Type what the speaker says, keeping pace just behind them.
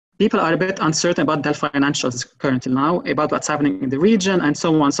people are a bit uncertain about their financials currently now, about what's happening in the region and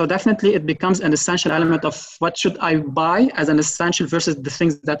so on. So definitely it becomes an essential element of what should I buy as an essential versus the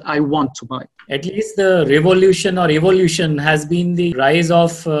things that I want to buy. At least the revolution or evolution has been the rise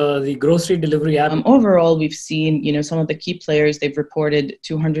of the grocery delivery app. Overall, we've seen, some of the key players, they've reported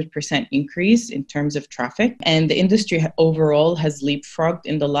 200% increase in terms of traffic. And the industry overall has leapfrogged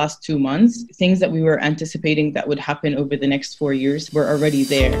in the last 2 months. Things that we were anticipating that would happen over the next 4 years were already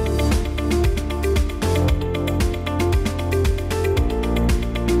there.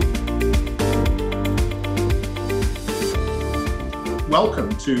 Welcome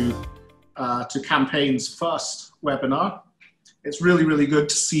to Campaign's first webinar. It's really, really good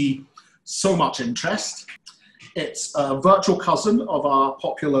to see so much interest. It's a virtual cousin of our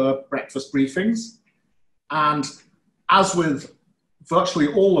popular breakfast briefings. And as with virtually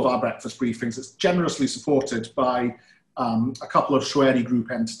all of our breakfast briefings, it's generously supported by a couple of Shuttered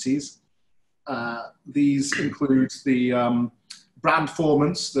group entities. These include the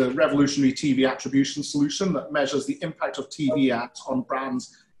Brandformance, the revolutionary TV attribution solution that measures the impact of TV ads on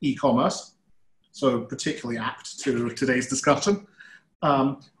brands' e-commerce, so particularly apt to today's discussion,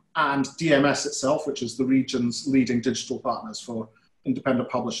 and DMS itself, which is the region's leading digital partners for independent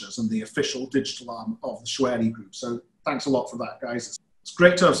publishers and the official digital arm of the Shuttered group. So thanks a lot for that, guys. It's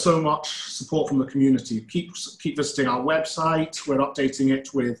great to have so much support from the community. Keep visiting our website. We're updating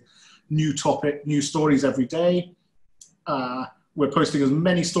it with new stories every day. We're posting as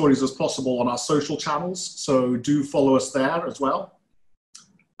many stories as possible on our social channels, so do follow us there as well.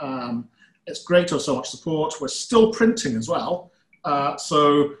 It's great to have so much support. We're still printing as well,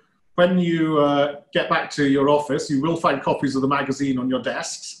 so when you get back to your office, you will find copies of the magazine on your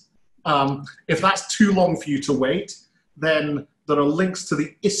desks. If that's too long for you to wait, then there are links to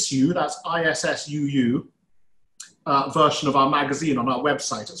the issue, that's ISSUU, version of our magazine on our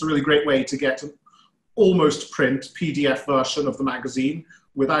website. It's a really great way to get an almost print PDF version of the magazine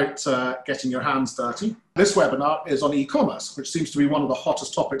without getting your hands dirty. This webinar is on e-commerce, which seems to be one of the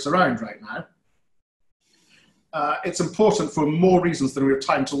hottest topics around right now. It's important for more reasons than we have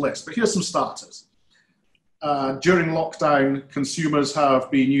time to list, but here's some starters. During lockdown, consumers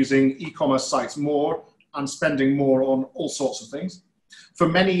have been using e-commerce sites more and spending more on all sorts of things. For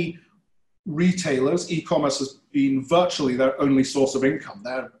many retailers, e-commerce has been virtually their only source of income,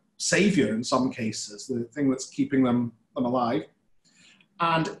 their savior in some cases, the thing that's keeping them alive.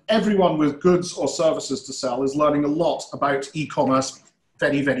 And everyone with goods or services to sell is learning a lot about e-commerce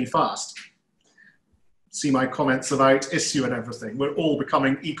very, very fast. See my comments about issue and everything. We're all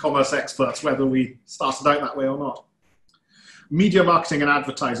becoming e-commerce experts, whether we started out that way or not. Media marketing and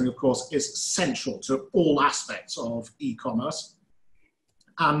advertising, of course, is central to all aspects of e-commerce.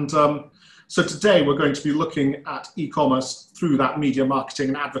 And so today we're going to be looking at e-commerce through that media marketing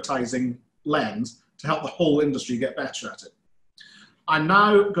and advertising lens to help the whole industry get better at it. I'm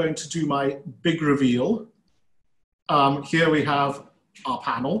now going to do my big reveal. Here we have our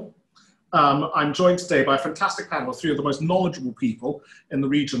panel. I'm joined today by a fantastic panel of three of the most knowledgeable people in the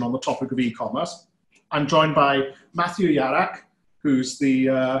region on the topic of e-commerce. I'm joined by Matthew Yarak, who's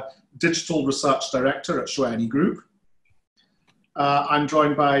the Digital Research Director at Shuttered Group. I'm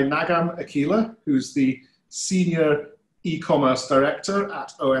joined by Nagam Akila, who's the Senior E-Commerce Director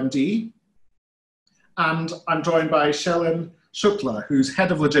at OMD. And I'm joined by Shelin Shukla, who's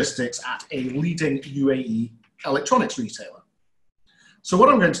Head of Logistics at a leading UAE electronics retailer. So what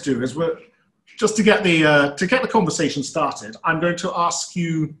I'm going to do is, just to get the conversation started, I'm going to ask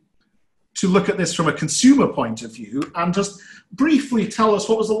you to look at this from a consumer point of view and just briefly tell us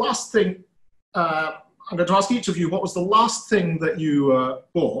what was the last thing. I'm going to ask each of you what was the last thing that you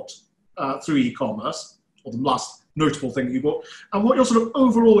bought through e-commerce, or the last notable thing that you bought, and what your sort of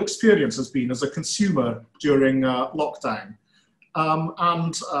overall experience has been as a consumer during lockdown.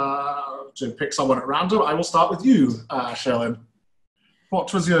 To pick someone at random, I will start with you, Shelin.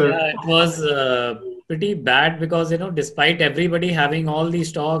 What was your... Yeah, it was pretty bad because, despite everybody having all the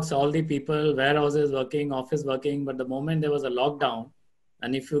stocks, all the people, warehouses working, office working, but the moment there was a lockdown,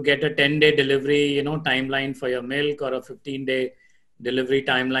 and if you get a 10-day delivery, timeline for your milk, or a 15-day delivery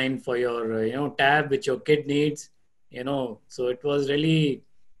timeline for your, tab, which your kid needs, so it was really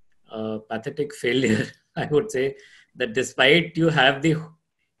a pathetic failure, I would say, that despite you have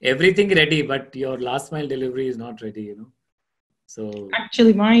everything ready, but your last mile delivery is not ready, So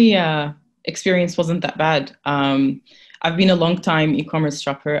actually, my experience wasn't that bad. I've been a long time e-commerce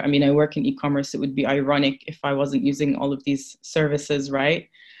shopper. I mean, I work in e-commerce. It would be ironic if I wasn't using all of these services, right?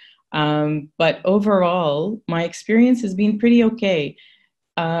 But overall, my experience has been pretty okay.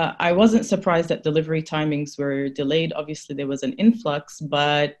 I wasn't surprised that delivery timings were delayed. Obviously, there was an influx,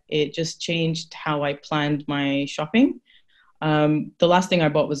 but it just changed how I planned my shopping. The last thing I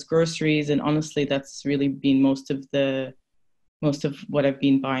bought was groceries, and honestly, that's really been most of what I've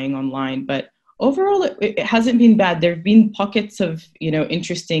been buying online. But overall, it hasn't been bad. There have been pockets of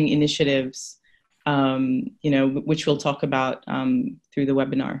interesting initiatives, which we'll talk about through the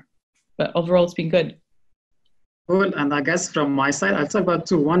webinar. But overall, it's been good. Cool. And I guess from my side, I'll talk about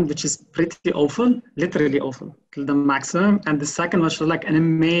two. One, which is pretty awful, literally awful, to the maximum. And the second, which was like an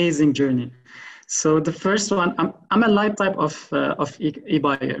amazing journey. So the first one, I'm a light type of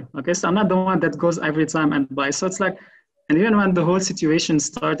e-buyer. Okay, so I'm not the one that goes every time and buys. So it's like, and even when the whole situation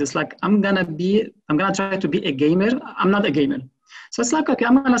started, it's like I'm gonna try to be a gamer. I'm not a gamer. So it's like, okay,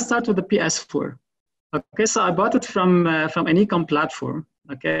 I'm gonna start with the PS4. Okay, so I bought it from an e-com platform.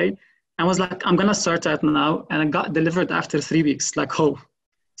 Okay. I was like, I'm gonna start that now, and it got delivered after 3 weeks. Like, oh,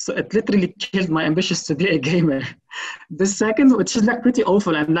 so it literally killed my ambitions to be a gamer. The second, which is like pretty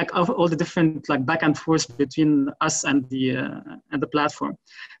awful, and like of all the different like back and forth between us and the platform.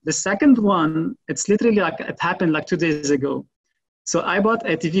 The second one, it's literally like it happened like 2 days ago. So I bought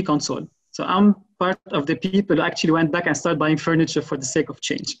a TV console. So I'm part of the people who actually went back and started buying furniture for the sake of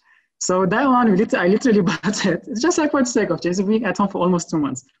change. So that one, I literally bought it. It's just like for the sake of change. Being at home for almost 2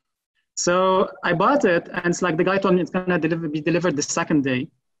 months. So I bought it, and it's like the guy told me it's gonna be delivered the second day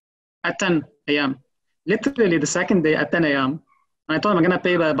at 10 a.m. Literally the second day at 10 a.m. And I told him I'm gonna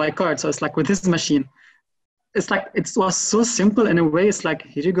pay by card. So it's like with this machine, it's like it was so simple in a way. It's like,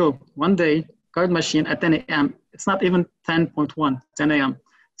 here you go, one day card machine at 10 a.m. It's not even 10.1, 10 a.m.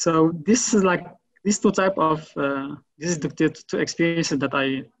 So this is like these two type of this is the two experiences that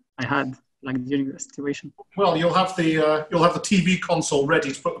I had like during the situation. Well, you'll have the TV console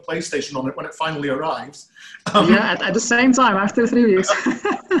ready to put the PlayStation on it when it finally arrives. Yeah, at the same time after 3 weeks.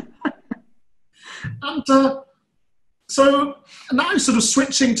 And so now, sort of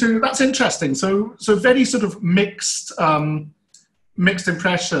switching to, that's interesting. So very sort of mixed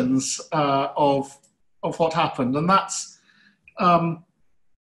impressions of what happened, and that's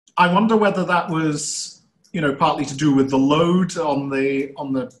I wonder whether that was partly to do with the load on the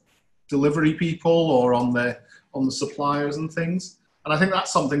delivery people or on the suppliers and things. And I think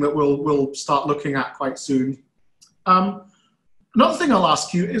that's something that we'll start looking at quite soon. Another thing I'll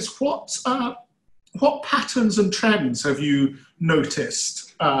ask you is what patterns and trends have you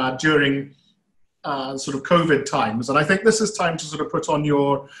noticed during sort of COVID times? And I think this is time to sort of put on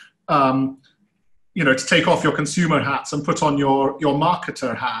your, to take off your consumer hats and put on your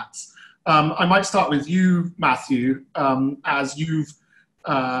marketer hats. I might start with you, Matthew, as you've,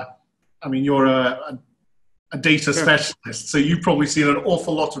 you're a data specialist, so you've probably seen an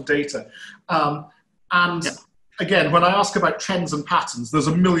awful lot of data. Again, when I ask about trends and patterns, there's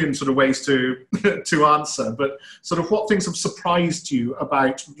a million sort of ways to answer, but sort of what things have surprised you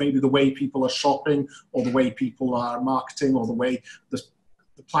about maybe the way people are shopping or the way people are marketing or the way the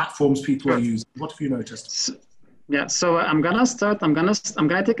platforms people are using? What have you noticed? Yeah, so I'm gonna start. I'm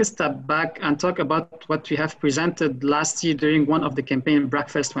gonna take a step back and talk about what we have presented last year during one of the campaign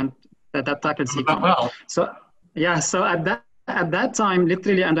breakfast when that tackled e-com. Well. So yeah, so at that time,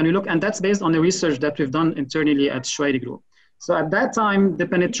 literally, and then you look, and that's based on the research that we've done internally at Shuttered Group. So at that time, the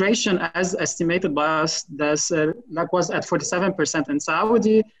penetration, as estimated by us, was at 47% in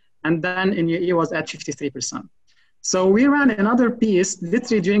Saudi, and then in UAE was at 53%. So we ran another piece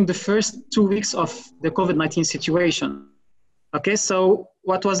literally during the first 2 weeks of the COVID-19 situation. Okay, so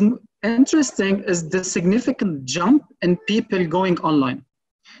what was interesting is the significant jump in people going online.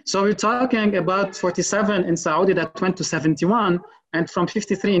 So we're talking about 47 in Saudi that went to 71, and from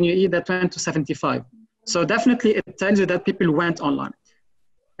 53 in UAE that went to 75. So definitely it tells you that people went online.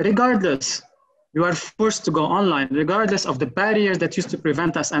 Regardless, you are forced to go online, regardless of the barriers that used to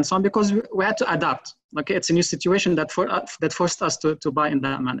prevent us and so on, because we had to adapt. Okay, it's a new situation that forced us to buy in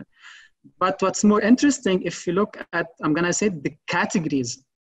that manner. But what's more interesting, if you look at, I'm gonna say, the categories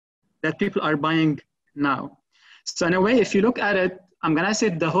that people are buying now. So in a way, if you look at it, I'm gonna say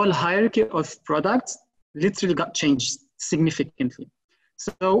the whole hierarchy of products literally got changed significantly.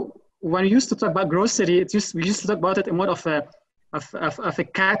 So when we used to talk about grocery, we used to talk about it in more of a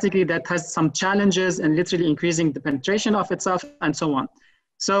category that has some challenges and literally increasing the penetration of itself and so on.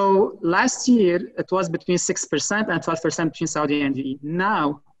 So last year, it was between 6% and 12% between Saudi and UAE.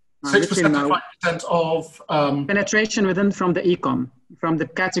 Now, 6% to 5% of penetration from the e-com, from the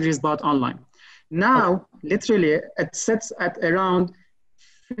categories bought online. Now, literally, it sits at around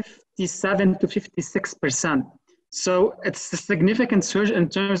 57 to 56%. So it's a significant surge in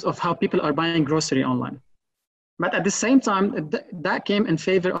terms of how people are buying grocery online. But at the same time, that came in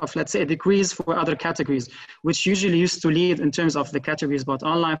favor of, let's say, a decrease for other categories, which usually used to lead in terms of the categories bought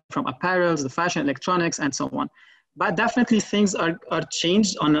online, from apparels, the fashion, electronics, and so on. But definitely things are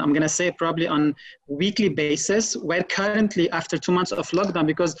changed on, I'm going to say, probably on weekly basis, where currently after 2 months of lockdown,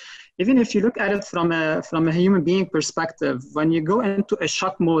 because even if you look at it from a human being perspective, when you go into a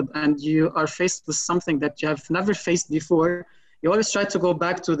shock mode and you are faced with something that you have never faced before, you always try to go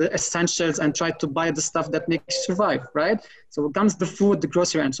back to the essentials and try to buy the stuff that makes you survive, right? So it comes the food, the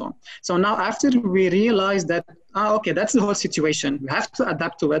grocery, and so on. So now after we realize that, okay, that's the whole situation, we have to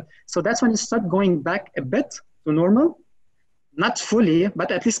adapt to it. So that's when you start going back a bit to normal, not fully,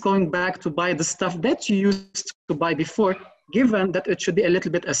 but at least going back to buy the stuff that you used to buy before, given that it should be a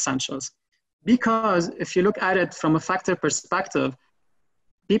little bit essentials. Because if you look at it from a factor perspective,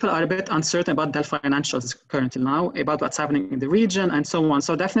 people are a bit uncertain about their financials currently now, about what's happening in the region and so on.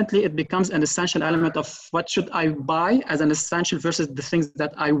 So definitely it becomes an essential element of what should I buy as an essential versus the things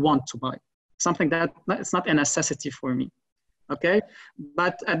that I want to buy. Something that it's not a necessity for me, okay?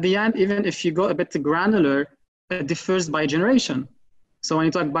 But at the end, even if you go a bit granular, it differs by generation. So when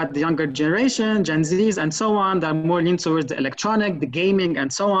you talk about the younger generation, Gen Zs and so on, they're more lean towards the electronic, the gaming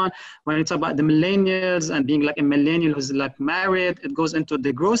and so on. When you talk about the millennials and being like a millennial who's like married, it goes into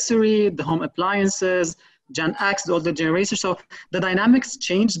the grocery, the home appliances, Gen X, the older generation. So the dynamics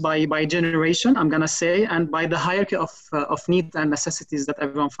changed by generation, I'm gonna say, and by the hierarchy of needs and necessities that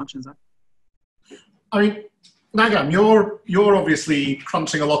everyone functions at. I mean, Nagam, you're obviously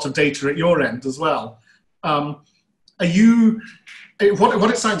crunching a lot of data at your end as well. What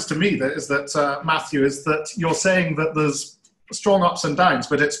it sounds to me is that Matthew, is that you're saying that there's strong ups and downs,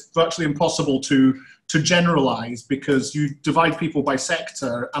 but it's virtually impossible to generalize because you divide people by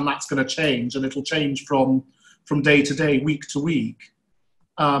sector, and that's going to change, and it'll change from day to day, week to week.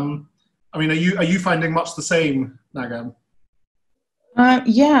 I mean, are you finding much the same, Nagam?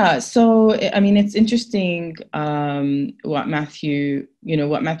 Yeah, so I mean, it's interesting what Matthew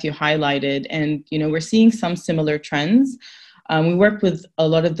highlighted, and we're seeing some similar trends. We work with a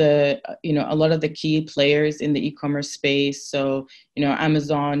lot of the key players in the e-commerce space. So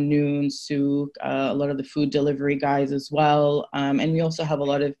Amazon, Noon, Souk, a lot of the food delivery guys as well, and we also have a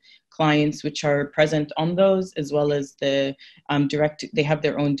lot of clients which are present on those, as well as the they have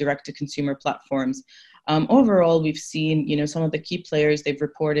their own direct-to-consumer platforms. Overall, we've seen, some of the key players, they've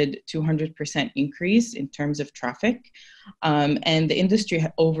reported 200% increase in terms of traffic. And the industry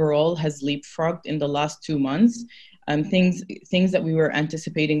overall has leapfrogged in the last 2 months. Things that we were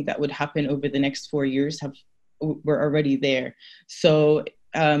anticipating that would happen over the next 4 years were already there. So,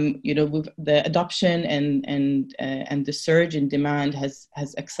 the adoption and the surge in demand has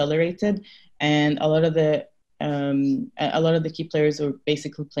accelerated, and a lot of the key players are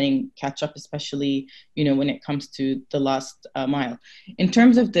basically playing catch up, especially when it comes to the last mile. In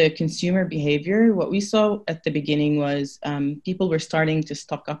terms of the consumer behavior, what we saw at the beginning was people were starting to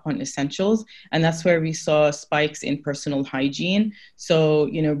stock up on essentials, and that's where we saw spikes in personal hygiene. So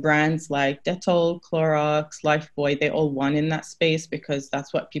brands like Dettol, Clorox, Lifebuoy, they all won in that space because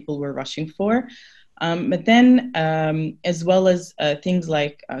that's what people were rushing for. But then as well as things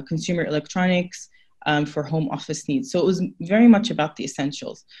like consumer electronics, for home office needs. So it was very much about the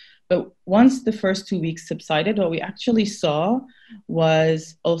essentials. But once the first 2 weeks subsided, what we actually saw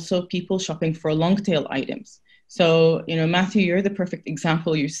was also people shopping for long tail items. So, Matthew, you're the perfect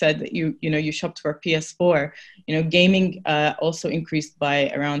example. You said that you shopped for a PS4. Gaming also increased by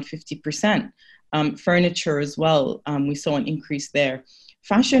around 50%. Furniture as well, we saw an increase there.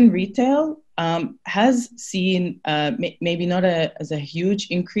 Fashion retail has seen maybe not as a huge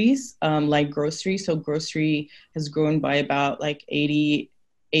increase like grocery. So grocery has grown by about like 88%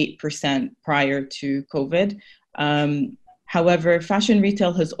 prior to COVID. However, fashion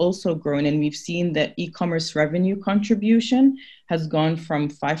retail has also grown, and we've seen that e-commerce revenue contribution has gone from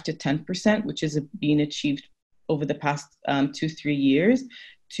 5 to 10%, which has been achieved over the past 2-3 years,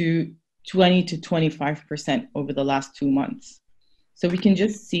 to 20 to 25% over the last 2 months. So we can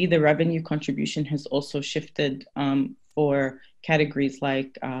just see the revenue contribution has also shifted for categories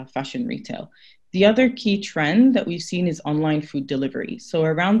like fashion retail. The other key trend that we've seen is online food delivery. So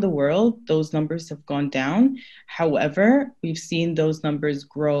around the world, those numbers have gone down. There, we've seen those numbers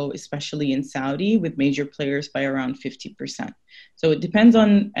grow, especially in Saudi, with major players by around 50%. So it depends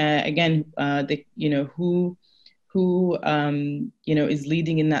on, again, who is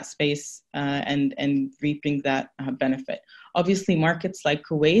leading in that space and reaping that benefit. Obviously, markets like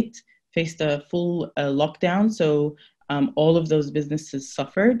Kuwait faced a full lockdown, so all of those businesses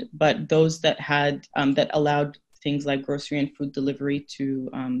suffered. But those that had that allowed things like grocery and food delivery to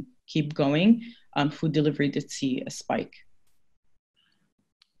keep going, food delivery did see a spike.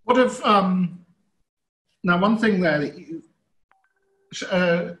 What if, now one thing there,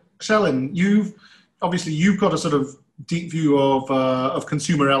 that Shellin, you've got a sort of deep view of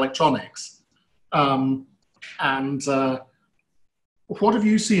consumer electronics. What have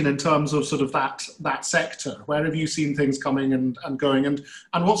you seen in terms of sort of that sector? Where have you seen things coming and going, and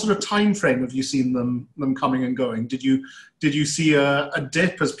what sort of time frame have you seen them coming and going? Did you see a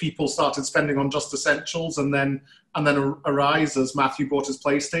dip as people started spending on just essentials, and then a rise as Matthew bought his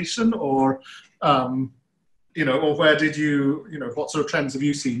PlayStation, or or where did what sort of trends have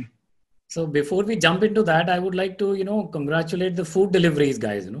you seen? So before we jump into that, I would like to congratulate the food deliveries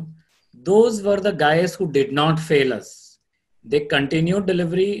guys. Those were the guys who did not fail us. They continued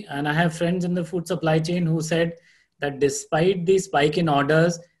delivery, and I have friends in the food supply chain who said that despite the spike in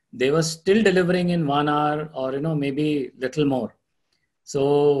orders, they were still delivering in 1 hour or maybe little more.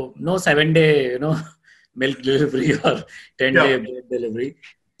 So no 7-day milk delivery or 10-day bread delivery.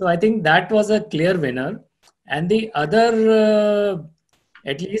 So I think that was a clear winner. And the other,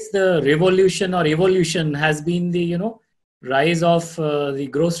 at least the revolution or evolution, has been the rise of the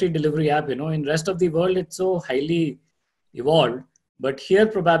grocery delivery app. In rest of the world, it's so highly evolved, but here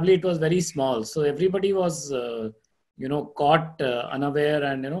probably it was very small, so everybody was caught unaware,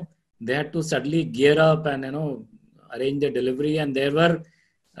 and they had to suddenly gear up and arrange the delivery. And there were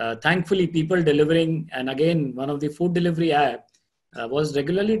thankfully people delivering, and again one of the food delivery app was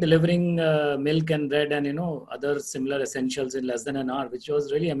regularly delivering milk and bread and other similar essentials in less than an hour, which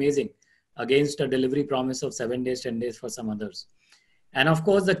was really amazing against a delivery promise of 7 days, 10 days for some others. And of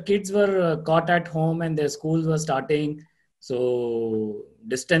course the kids were caught at home and their schools were starting. So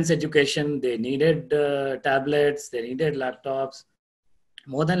distance education, they needed tablets, they needed laptops.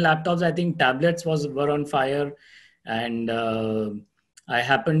 More than laptops, I think tablets were on fire. And I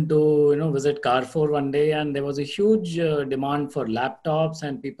happened to visit Carrefour one day, and there was a huge demand for laptops,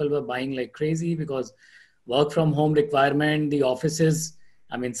 and people were buying like crazy because work from home requirement, the offices.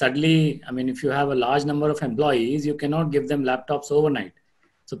 Suddenly, if you have a large number of employees, you cannot give them laptops overnight.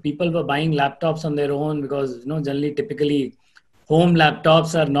 So people were buying laptops on their own because, generally, typically, home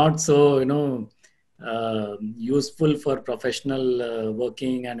laptops are not so, useful for professional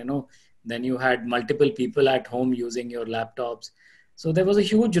working. And, then you had multiple people at home using your laptops. So there was a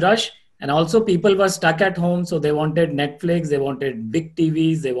huge rush. And also people were stuck at home. So they wanted Netflix, they wanted big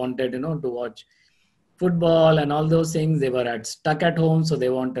TVs, they wanted, to watch football and all those things. They were stuck at home. So they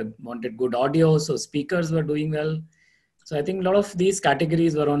wanted good audio. So speakers were doing well. So I think a lot of these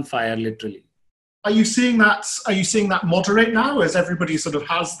categories were on fire, literally. Are you seeing that moderate now, as everybody sort of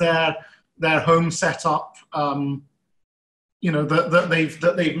has their home set up? That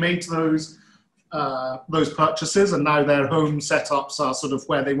they've made those purchases, and now their home setups are sort of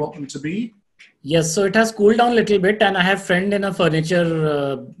where they want them to be. Yes, so it has cooled down a little bit, and I have a friend in a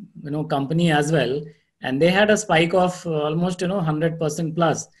furniture company as well, and they had a spike of almost 100%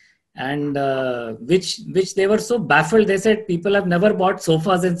 plus. And which they were so baffled. They said people have never bought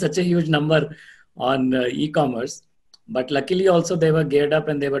sofas in such a huge number on e-commerce, but luckily also they were geared up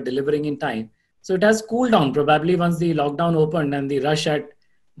and they were delivering in time. So it has cooled down probably once the lockdown opened, and the rush at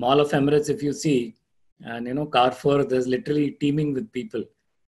Mall of Emirates, if you see, and Carrefour, there's literally teeming with people.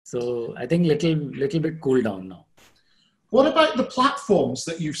 So I think little bit cooled down now. What about the platforms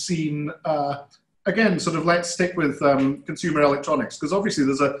that you've seen? Again, sort of let's stick with consumer electronics, because obviously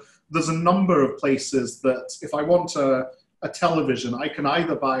there's a number of places that if I want a television, I can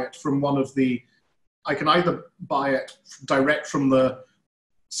either buy it from direct from the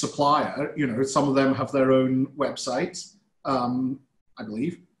supplier. Some of them have their own websites, I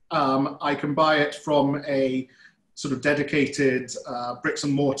believe. I can buy it from a sort of dedicated bricks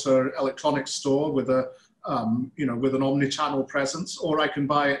and mortar electronics store with with an omni-channel presence, or I can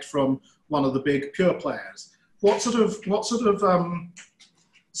buy it from one of the big pure players. What sort of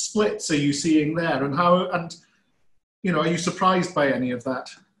splits are you seeing there, and are you surprised by any of that?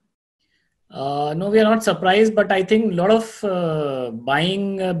 No, we are not surprised, but I think a lot of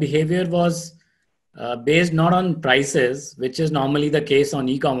buying behavior was based not on prices, which is normally the case on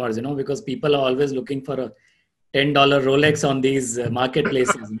e-commerce, because people are always looking for a $10 Rolex on these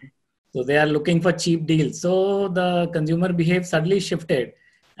marketplaces. So they are looking for cheap deals. So the consumer behavior suddenly shifted,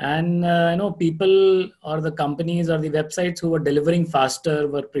 and people or the companies or the websites who were delivering faster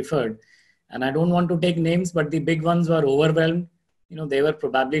were preferred. And I don't want to take names, but the big ones were overwhelmed. They were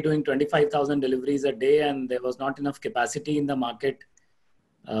probably doing 25,000 deliveries a day, and there was not enough capacity in the market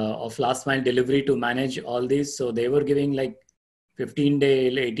of last mile delivery to manage all these. So they were giving like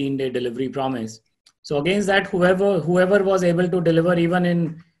 15-day, 18-day delivery promise. So against that, whoever was able to deliver even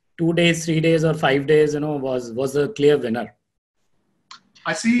in 2 days, 3 days, or 5 days, was a clear winner.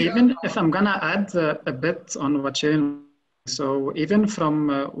 I see. Even if I'm gonna add a bit on what Sharon, so even from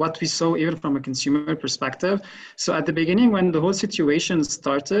what we saw, even from a consumer perspective, so at the beginning when the whole situation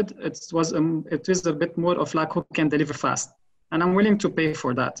started, it was a bit more of like who can deliver fast, and I'm willing to pay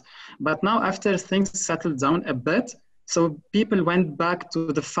for that. But now after things settled down a bit, so people went back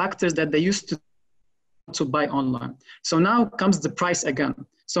to the factors that they used to buy online. So now comes the price again.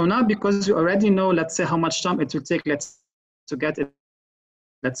 So now because you already know, let's say how much time it will take, to get it,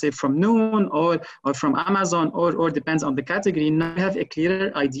 let's say from noon or from Amazon or depends on the category. Now you have a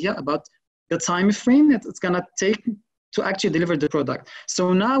clearer idea about the time frame that it's gonna take to actually deliver the product.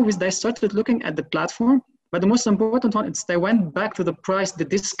 So now they started looking at the platform, but the most important one is they went back to the price, the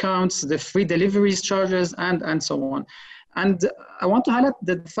discounts, the free delivery charges, and so on. And I want to highlight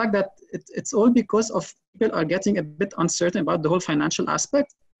the fact that it's all because of people are getting a bit uncertain about the whole financial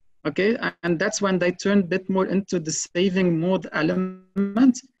aspect. Okay, and that's when they turn a bit more into the saving mode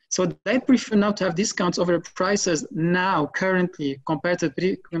element. So they prefer now to have discounts over prices now, currently, compared to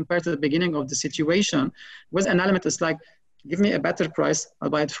the beginning of the situation, with an element that's like, give me a better price, I'll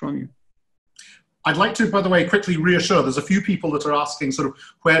buy it from you. I'd like to, by the way, quickly reassure, there's a few people that are asking sort of,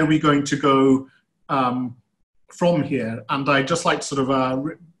 where are we going to go from here? And I'd just like to sort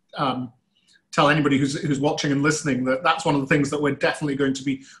of tell anybody who's watching and listening that that's one of the things that we're definitely going to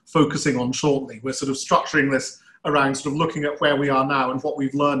be focusing on shortly. We're sort of structuring this around sort of looking at where we are now and what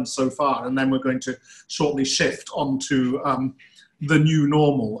we've learned so far, and then we're going to shortly shift onto the new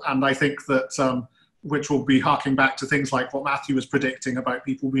normal. And I think that, which will be harking back to things like what Matthew was predicting about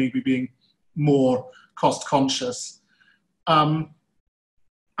people maybe being more cost conscious. I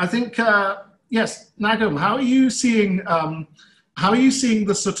think, yes, Nagum, how are you seeing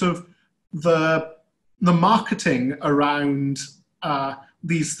the sort of the marketing around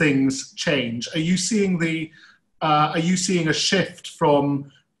these things change? Are you seeing a shift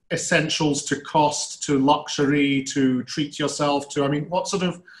from essentials to cost to luxury to treat yourself to? I mean, what sort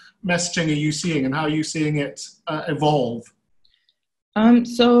of messaging are you seeing, and how are you seeing it evolve?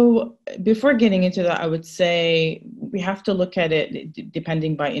 So before getting into that, I would say we have to look at it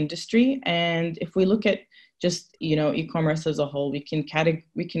depending by industry. And if we look at just, e-commerce as a whole, we can kind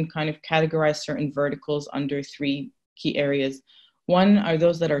of categorize certain verticals under 3 key areas. One are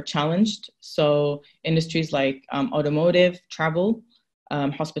those that are challenged. So industries like automotive, travel,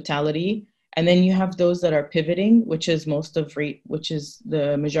 hospitality. And then you have those that are pivoting, which is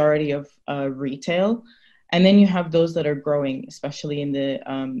the majority of retail. And then you have those that are growing, especially in the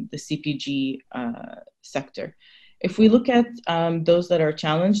CPG sector. If we look at those that are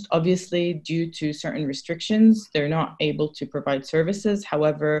challenged, obviously due to certain restrictions, they're not able to provide services.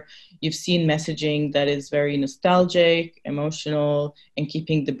 However, you've seen messaging that is very nostalgic, emotional, and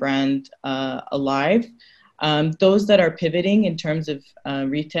keeping the brand alive. Those that are pivoting in terms of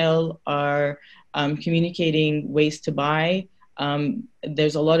retail are communicating ways to buy.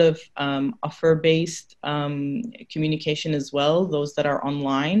 There's a lot of offer-based communication as well, those that are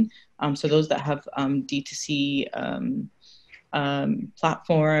online. So those that have D2C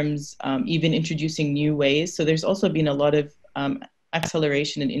platforms, even introducing new ways. So there's also been a lot of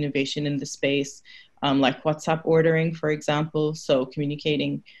acceleration and innovation in the space, like WhatsApp ordering, for example. So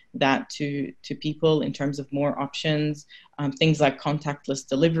communicating that to people in terms of more options. Things like contactless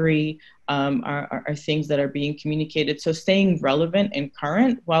delivery are things that are being communicated. So staying relevant and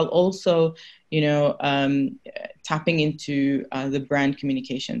current while also, tapping into the brand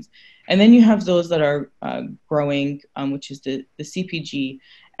communications. And then you have those that are growing, which is the CPG.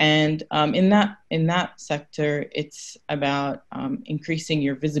 And in that sector, it's about increasing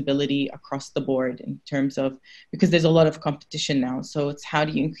your visibility across the board in terms of, because there's a lot of competition now. So it's how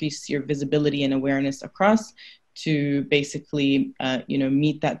do you increase your visibility and awareness across to basically,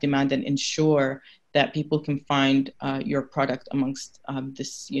 meet that demand and ensure that people can find your product amongst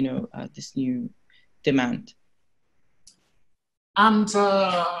this new demand. And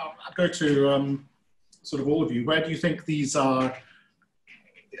I'll go to sort of all of you. Where do you think these are?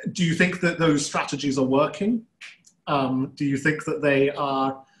 Do you think that those strategies are working? Do you think that they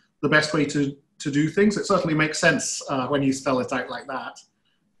are the best way to do things? It certainly makes sense when you spell it out like that.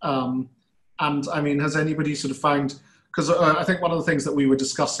 And I mean, has anybody sort of found, because I think one of the things that we were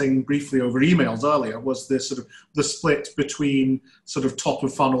discussing briefly over emails earlier was this sort of the split between sort of top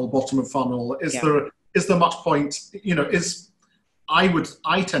of funnel, bottom of funnel. Is there much point,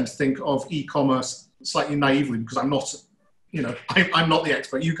 I tend to think of e-commerce slightly naively because I'm not, I'm not the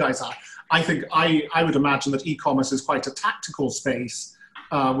expert, you guys are. I think I would imagine that e-commerce is quite a tactical space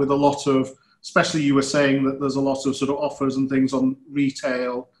with a lot of, especially you were saying that there's a lot of sort of offers and things on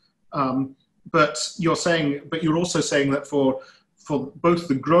retail But you're also saying that for both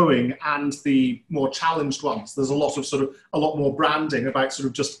the growing and the more challenged ones, there's a lot more branding about sort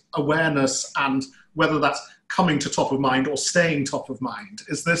of just awareness and whether that's coming to top of mind or staying top of mind.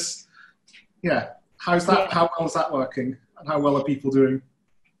 Is this, how's that? Yeah. How well is that working, and how well are people doing?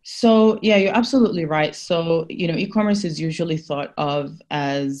 So yeah, you're absolutely right. So, e-commerce is usually thought of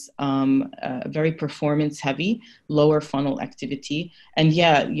as very performance heavy, lower funnel activity. And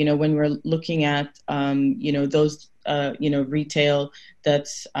when we're looking at, those, retail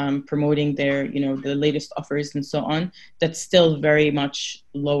that's promoting their, the latest offers and so on, that's still very much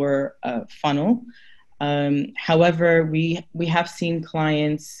lower funnel. However, we have seen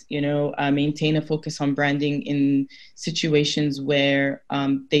clients, maintain a focus on branding in situations where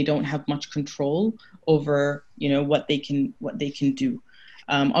they don't have much control over, what they can do.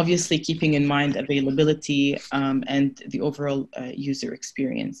 Obviously, keeping in mind availability and the overall user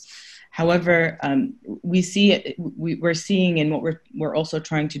experience. However, we're seeing, and what we're also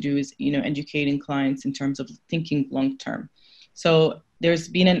trying to do is, educating clients in terms of thinking long term. So there's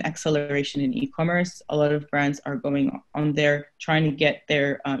been an acceleration in e-commerce. A lot of brands are going on there trying to get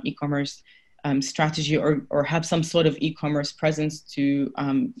their e-commerce strategy or have some sort of e-commerce presence to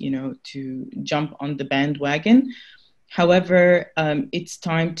jump on the bandwagon. However, it's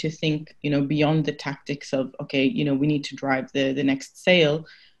time to think beyond the tactics of we need to drive the next sale,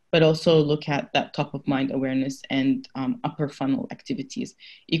 but also look at that top of mind awareness and upper funnel activities.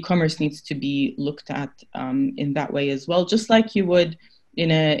 E-commerce needs to be looked at in that way as well, just like you would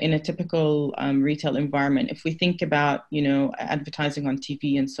in a typical retail environment. If we think about, advertising on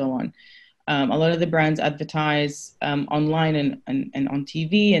TV and so on, a lot of the brands advertise online and on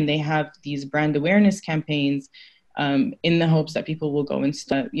TV, and they have these brand awareness campaigns in the hopes that people will go and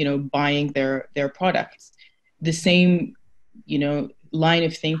start, buying their products. The same, line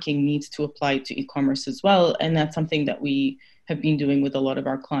of thinking needs to apply to e-commerce as well, and that's something that we have been doing with a lot of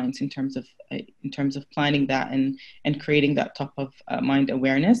our clients in terms of planning that and creating that top of mind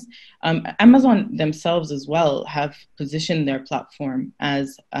awareness. Amazon themselves as well have positioned their platform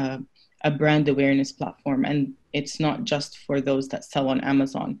as a brand awareness platform, and it's not just for those that sell on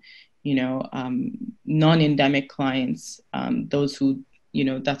Amazon. Non-endemic clients, those who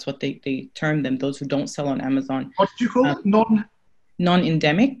that's what they term them, those who don't sell on Amazon. What did you call it?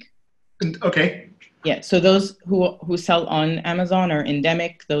 Non-endemic. Okay. Yeah, so those who sell on Amazon are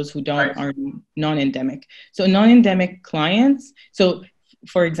endemic, those who don't are non-endemic. So non-endemic clients, so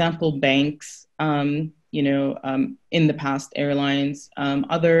for example, banks, in the past, airlines,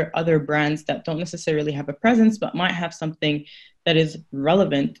 other brands that don't necessarily have a presence, but might have something that is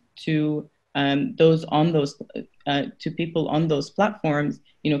relevant to to people on those platforms,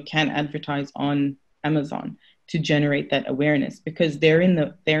 can advertise on Amazon to generate that awareness because they're in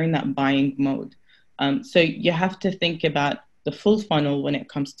that buying mode. So you have to think about the full funnel when it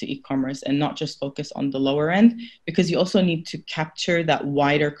comes to e-commerce and not just focus on the lower end, because you also need to capture that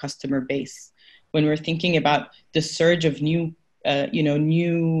wider customer base. When we're thinking about the surge of new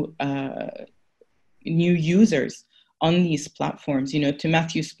users on these platforms, to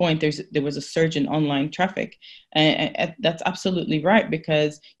Matthew's point, there was a surge in online traffic. And that's absolutely right,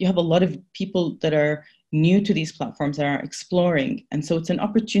 because you have a lot of people that are new to these platforms that are exploring. And so it's an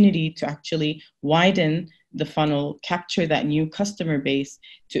opportunity to actually widen the funnel, capture that new customer base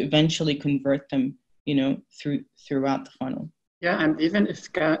to eventually convert them, throughout the funnel. Yeah, and even if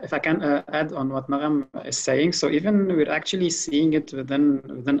I can add on what Maram is saying, so even we're actually seeing it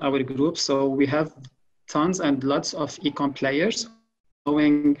within our group. So we have tons and lots of e-com players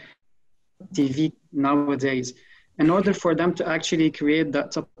going TV nowadays. In order for them to actually create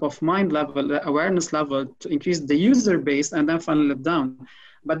that top of mind level, the awareness level, to increase the user base and then funnel it down.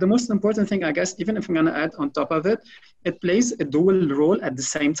 But the most important thing, I guess, even if I'm going to add on top of it, it plays a dual role at the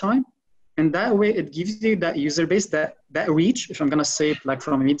same time. And that way, it gives you that user base, that reach, if I'm going to say it like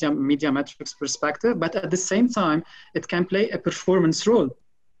from a media metrics perspective, but at the same time, it can play a performance role.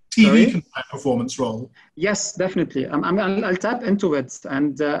 TV can play a performance role. Yes, definitely. I'll tap into it,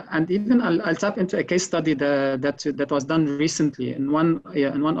 and even I'll tap into a case study that was done recently in one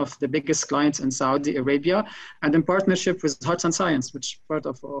of the biggest clients in Saudi Arabia, and in partnership with Hearts and Science, which is part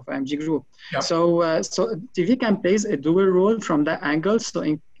of IMG Group. Yep. So TV can play a dual role from that angle. So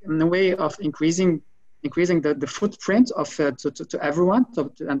in a way of increasing the footprint of to everyone,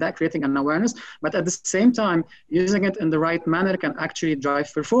 and that creating an awareness, but at the same time using it in the right manner can actually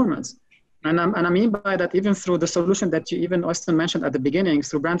drive performance. And I mean by that, even through the solution that you even Austin mentioned at the beginning,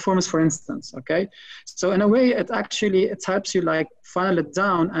 through brand formats, for instance, okay? So in a way, it helps you like funnel it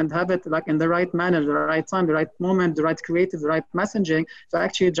down and have it like in the right manner, the right time, the right moment, the right creative, the right messaging to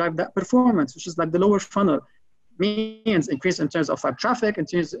actually drive that performance, which is like the lower funnel. Means increase in terms of traffic,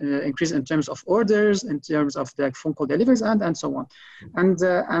 increase in terms of orders, in terms of the phone call deliveries, and so on. And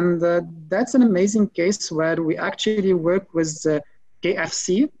that's an amazing case where we actually work with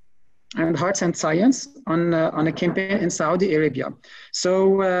KFC and Hearts and Science on a campaign in Saudi Arabia.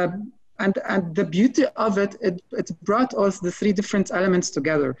 So and the beauty of it brought all the three different elements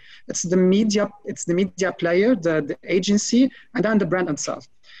together. It's the media player, the agency, and then the brand itself.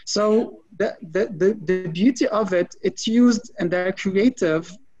 So the beauty of it, it's used in their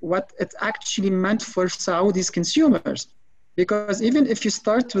creative what it actually meant for Saudi's consumers. Because even if you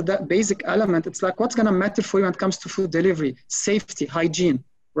start with that basic element, it's like what's going to matter for you when it comes to food delivery, safety, hygiene,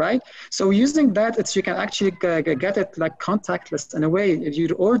 right? So using that, you can actually get it like contactless in a way, you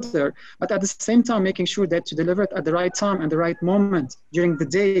order, but at the same time, making sure that you deliver it at the right time and the right moment during the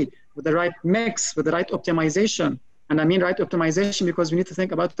day with the right mix, with the right optimization. And I mean right optimization because we need to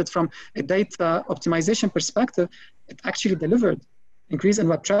think about it from a data optimization perspective. It actually delivered increase in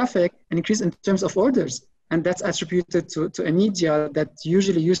web traffic and increase in terms of orders. And that's attributed to a media that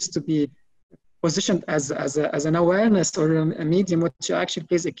usually used to be positioned as an awareness or a medium which actually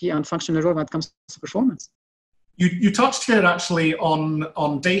plays a key and functional role when it comes to performance. You touched here actually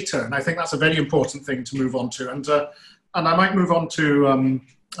on data, and I think that's a very important thing to move on to. And I might move on to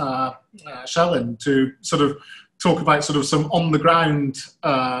Shalin to sort of talk about sort of some on the ground,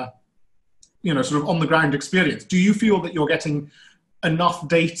 sort of on the ground experience. Do you feel that you're getting enough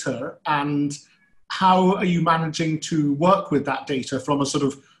data, and how are you managing to work with that data from a sort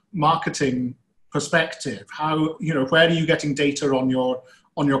of marketing perspective? How, where are you getting data on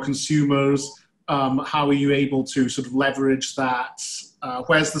your consumers? How are you able to sort of leverage that?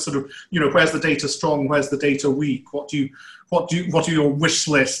 Where's the sort of, where's the data strong? Where's the data weak? What are your wish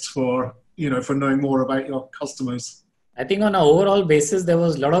list for, for knowing more about your customers? I think on an overall basis, there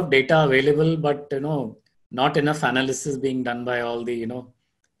was a lot of data available, but, not enough analysis being done by all the,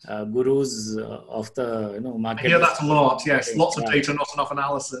 gurus of the market. I hear that a lot. Yes, lots of data, not enough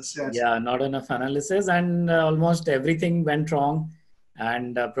analysis. Yes. Yeah, not enough analysis, and almost everything went wrong.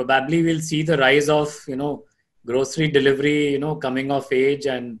 And probably we'll see the rise of grocery delivery coming of age,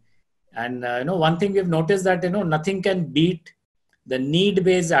 and one thing we've noticed that nothing can beat the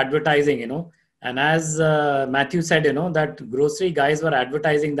need-based advertising. And as Matthew said, that grocery guys were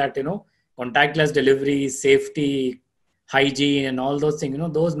advertising that contactless delivery, safety, hygiene, and all those things,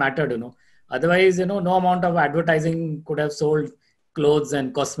 those mattered, otherwise, no amount of advertising could have sold clothes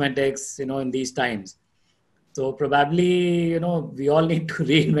and cosmetics, in these times. So probably, we all need to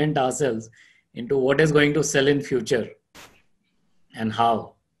reinvent ourselves into what is going to sell in future and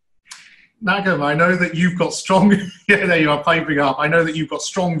how. Nagam, I know that you've got strong, yeah, there you are piping up. I know that you've got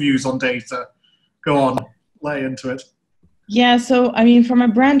strong views on data. Go on, lay into it. Yeah, so I mean, from a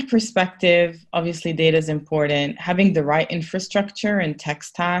brand perspective, obviously data is important. Having the right infrastructure and tech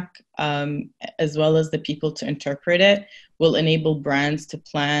stack, as well as the people to interpret it, will enable brands to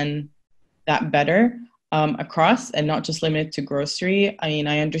plan that better across and not just limited to grocery. I mean,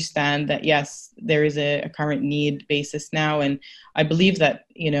 I understand that, yes, there is a current need basis now, and I believe that,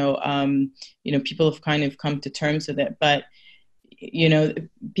 people have kind of come to terms with it, but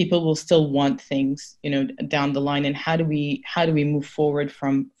people will still want things, down the line. And how do we move forward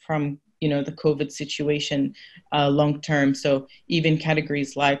from the COVID situation long term? So even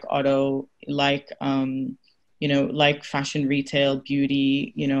categories like auto, like fashion, retail,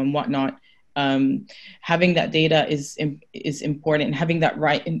 beauty, and whatnot. Having that data is important, and having that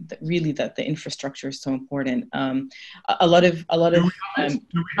right, and really that the infrastructure is so important. A lot of.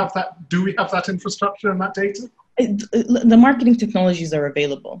 Do we have that infrastructure and that data? The marketing technologies are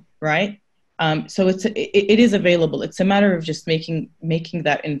available, right? So it is available. It's a matter of just making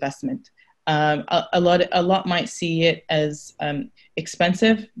that investment. A lot might see it as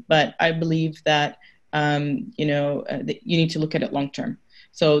expensive, but I believe that that you need to look at it long term.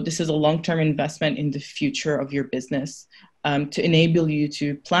 So this is a long term investment in the future of your business, to enable you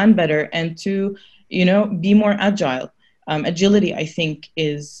to plan better and to be more agile. Agility, I think,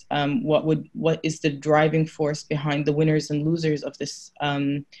 is what is the driving force behind the winners and losers of this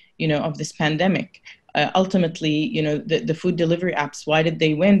of this pandemic. Ultimately, the food delivery apps, why did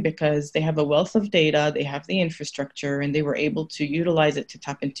they win? Because they have a wealth of data, they have the infrastructure, and they were able to utilize it to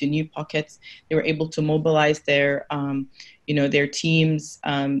tap into new pockets. They were able to mobilize their teams,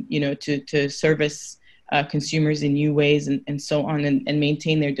 to service consumers in new ways and so on, and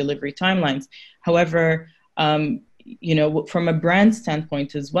maintain their delivery timelines. However, from a brand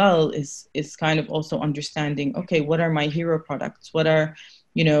standpoint as well, is kind of also understanding, okay, what are my hero products? What are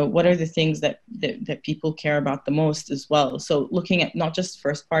the things that people care about the most as well? So looking at not just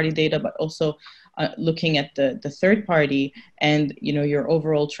first party data, but also looking at the third party and, your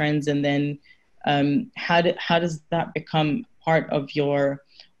overall trends. And then how does that become part of your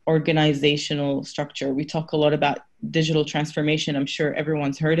organizational structure? We talk a lot about digital transformation. I'm sure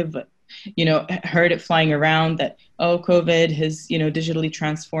everyone's heard of it. Heard it flying around that, oh, COVID has, digitally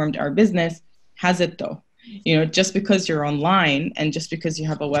transformed our business. Has it though? Just because you're online and just because you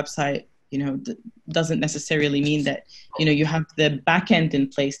have a website, doesn't necessarily mean that, you have the back end in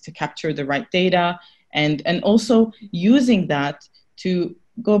place to capture the right data and also using that to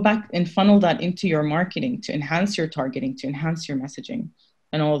go back and funnel that into your marketing to enhance your targeting, to enhance your messaging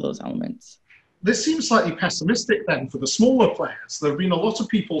and all of those elements. This seems slightly pessimistic then for the smaller players. There have been a lot of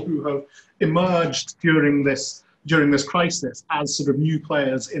people who have emerged during this crisis as sort of new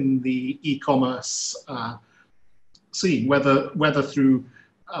players in the e-commerce scene, whether through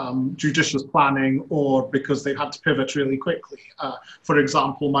judicious planning or because they've had to pivot really quickly. For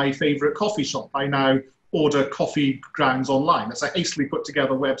example, my favorite coffee shop, I now order coffee grounds online. It's a hastily put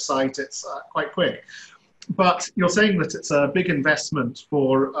together website. It's quite quick. But you're saying that it's a big investment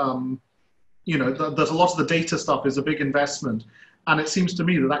for, that a lot of the data stuff is a big investment. And it seems to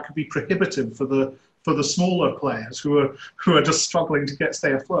me that could be prohibitive for the smaller players who are just struggling to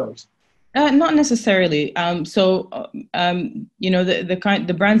stay afloat. Not necessarily. The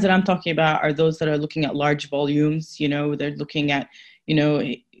brands that I'm talking about are those that are looking at large volumes. They're looking at,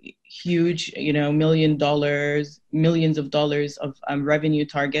 huge, millions of dollars of revenue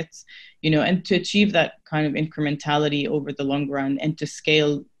targets, and to achieve that kind of incrementality over the long run and to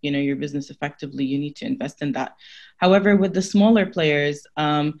scale, your business effectively, you need to invest in that. However, with the smaller players,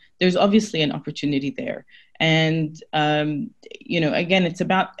 there's obviously an opportunity there. And, again, it's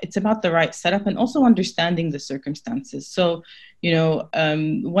about the right setup and also understanding the circumstances. So,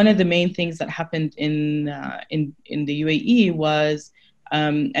 one of the main things that happened in the UAE was,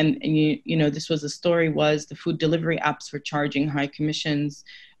 this was a story, was the food delivery apps were charging high commissions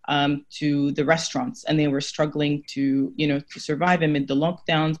to the restaurants, and they were struggling to survive amid the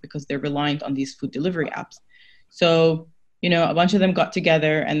lockdowns because they're reliant on these food delivery apps. So, a bunch of them got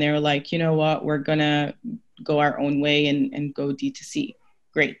together and they were like, you know what, we're gonna go our own way and go D2C.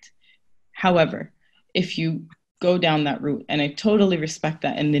 Great. However, if you go down that route, and I totally respect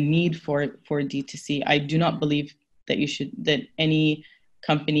that and the need for D2C, I do not believe that any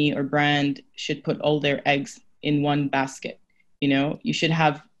company or brand should put all their eggs in one basket. You should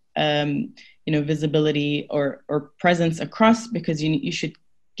have visibility or presence across, because you should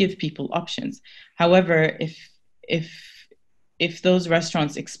give people options. However, if those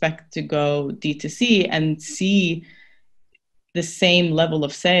restaurants expect to go D2C and see the same level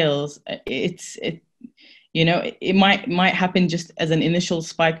of sales, it might happen just as an initial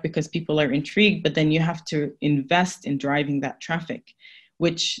spike because people are intrigued, but then you have to invest in driving that traffic,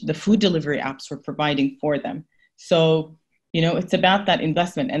 which the food delivery apps were providing for them. So, it's about that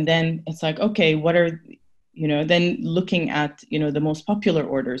investment. And then it's like, okay, what are, then looking at, the most popular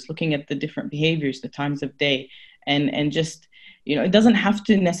orders, looking at the different behaviors, the times of day, and just, it doesn't have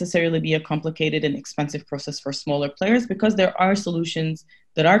to necessarily be a complicated and expensive process for smaller players, because there are solutions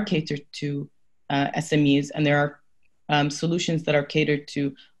that are catered to SMEs, and there are solutions that are catered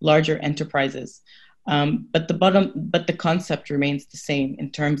to larger enterprises. But the concept remains the same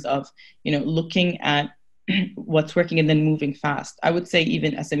in terms of, looking at what's working and then moving fast. I would say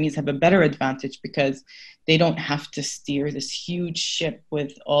even SMEs have a better advantage because they don't have to steer this huge ship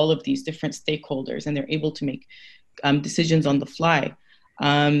with all of these different stakeholders, and they're able to make decisions on the fly.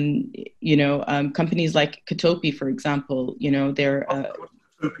 Companies like Katopi, for example, they're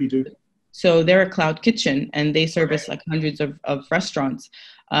so they're a cloud kitchen, and they service like hundreds of restaurants.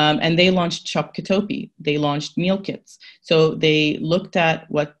 And they launched Shop Katopi. They launched meal kits. So they looked at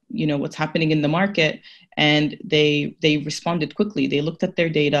what's happening in the market, and they responded quickly. They looked at their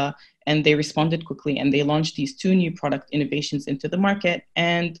data and they responded quickly, and they launched these 2 new product innovations into the market,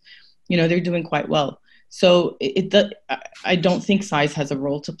 and they're doing quite well. So I don't think size has a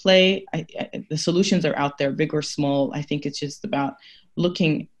role to play. The solutions are out there, big or small. I think it's just about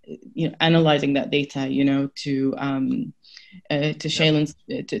looking, analyzing that data, to Shailen's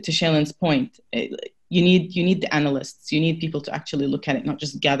point. You need the analysts. You need people to actually look at it, not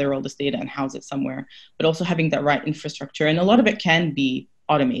just gather all this data and house it somewhere, but also having that right infrastructure. And a lot of it can be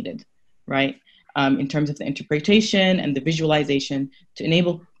automated, right? In terms of the interpretation and the visualization to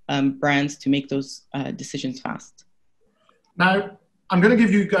enable brands to make those decisions fast. Now, I'm going to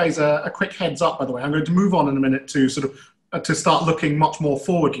give you guys a quick heads up, by the way. I'm going to move on in a minute to sort of to start looking much more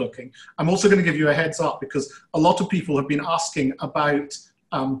forward looking. I'm also going to give you a heads up because a lot of people have been asking about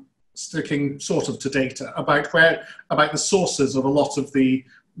sticking sort of to data, about the sources of a lot of the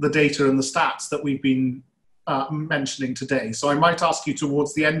data and the stats that we've been mentioning today. So I might ask you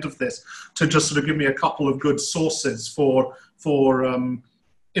towards the end of this to just sort of give me a couple of good sources for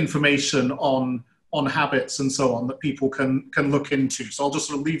information on habits and so on that people can look into. So I'll just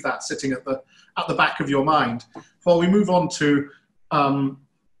sort of leave that sitting at the back of your mind while we move on to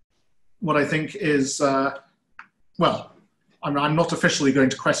what I think is well, I'm not officially going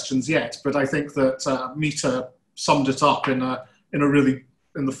to questions yet, but I think that Mita summed it up in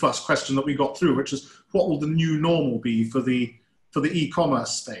the first question that we got through, which is what will the new normal be for the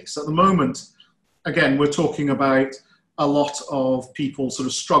e-commerce space? At the moment, again, we're talking about a lot of people sort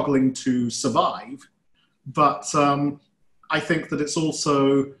of struggling to survive, but I think that it's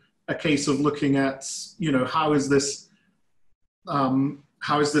also a case of looking at, you know, how is this going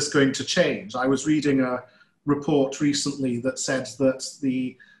to change? I was reading a report recently that said that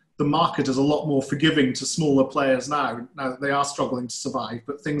the market is a lot more forgiving to smaller players now that they are struggling to survive,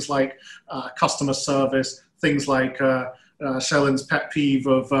 but things like customer service, things like Shellen's pet peeve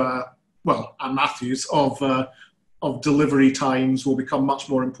of, and Matthew's of delivery times will become much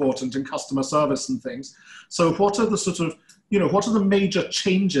more important in customer service and things. So what are the sort of, you know, what are the major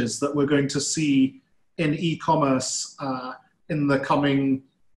changes that we're going to see in e-commerce in the coming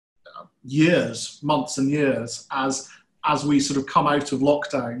years, months and years as we sort of come out of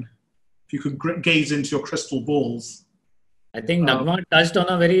lockdown? If you could gaze into your crystal balls. I think Nagma touched on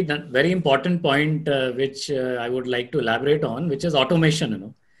a very important point, which I would like to elaborate on, which is automation. You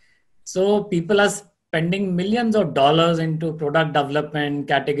know, so people are spending millions of dollars into product development,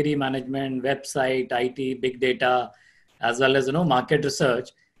 category management, website, IT, big data, as well as, you know, market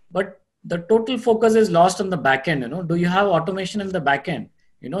research. But the total focus is lost on the back end. You know, do you have automation in the back end?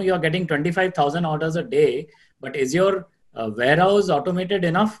 You know, you're getting 25,000 orders a day, but is your warehouse automated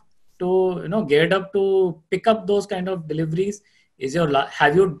enough to, you know, geared up to pick up those kind of deliveries?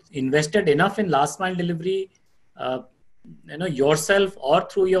 Have you invested enough in last mile delivery, you know, yourself or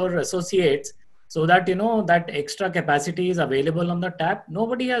through your associates, so that, you know, that extra capacity is available on the tap?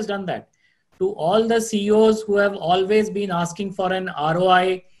 Nobody has done that. To all the CEOs who have always been asking for an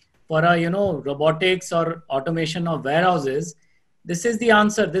ROI for a, you know, robotics or automation of warehouses, this is the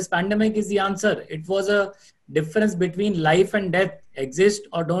answer. This pandemic is the answer. It was a difference between life and death, exist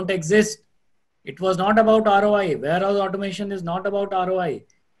or don't exist. It was not about ROI. Warehouse automation is not about ROI.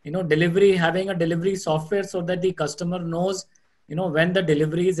 You know, having a delivery software so that the customer knows, you know, when the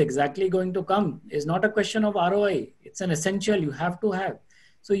delivery is exactly going to come is not a question of ROI. It's an essential you have to have.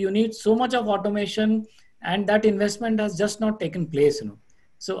 So you need so much of automation, and that investment has just not taken place, you know.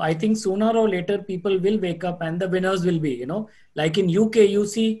 So I think sooner or later people will wake up and the winners will be, you know, like in UK, you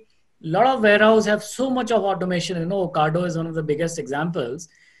see a lot of warehouses have so much of automation. You know, Ocado is one of the biggest examples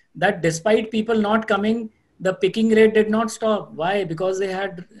that despite people not coming, the picking rate did not stop. Why? Because they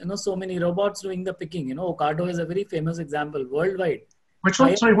had, you know, so many robots doing the picking. You know, Ocado is a very famous example worldwide. Which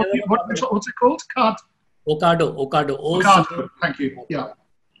one? Sorry, what's it called? Ocado. Ocado. Thank you. Yeah.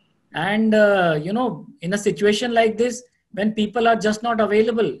 And, you know, in a situation like this, when people are just not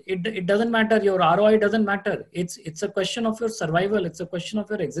available, it doesn't matter. Your ROI doesn't matter. It's a question of your survival. It's a question of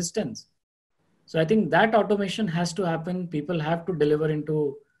your existence. So I think that automation has to happen. People have to deliver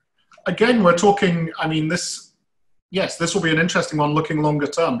into. Again, we're talking, I mean, this will be an interesting one looking longer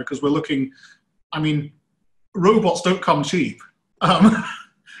term, because we're looking, I mean, robots don't come cheap. That's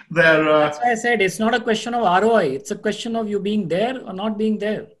why I said it's not a question of ROI. It's a question of you being there or not being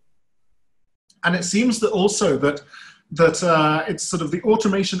there. And it seems that also that it's sort of the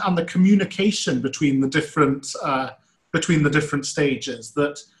automation and the communication between the different stages.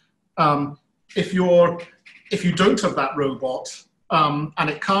 That if you don't have that robot and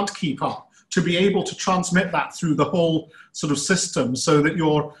it can't keep up, to be able to transmit that through the whole sort of system, so that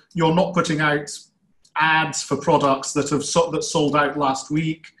you're not putting out ads for products that sold out last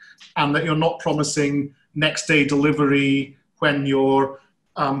week, and that you're not promising next day delivery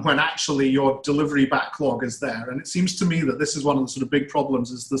when actually your delivery backlog is there. And it seems to me that this is one of the sort of big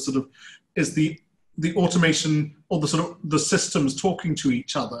problems, is the automation, or the systems talking to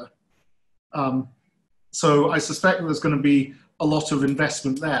each other. So I suspect there's going to be a lot of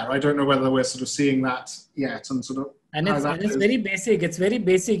investment there. I don't know whether we're sort of seeing that yet, and it's very basic. It's very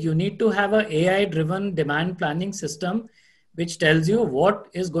basic. You need to have an AI-driven demand planning system, which tells you what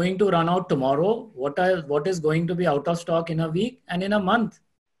is going to run out tomorrow, what is going to be out of stock in a week and in a month.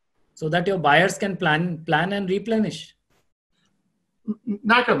 so that your buyers can plan and replenish.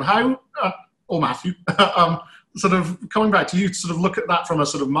 Nagan, how, or Matthew, sort of coming back to you to sort of look at that from a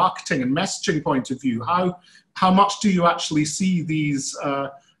sort of marketing and messaging point of view, how much do you actually see these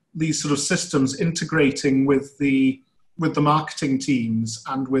sort of systems integrating with the marketing teams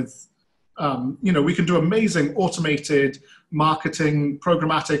and with, you know, we can do amazing automated marketing,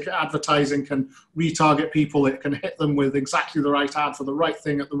 programmatic advertising can retarget people, it can hit them with exactly the right ad for the right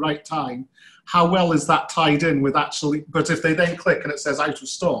thing at the right time. How well is that tied in with actually, but if they then click and it says out of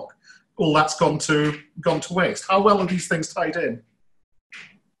stock, all that's gone to waste. How well are these things tied in?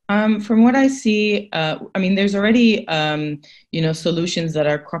 From what I see, I mean, there's already, you know, solutions that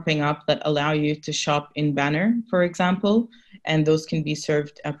are cropping up that allow you to shop in banner, for example, and those can be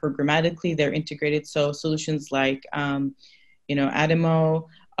served programmatically. They're integrated. So solutions like, you know, Adamo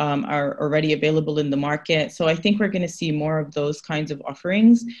are already available in the market. So I think we're going to see more of those kinds of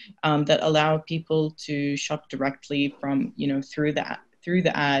offerings that allow people to shop directly from, you know, through the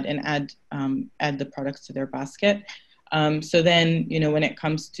ad and add the products to their basket. So then, you know, when it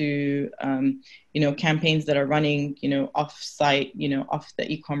comes to, you know, campaigns that are running, you know, off-site, you know, off the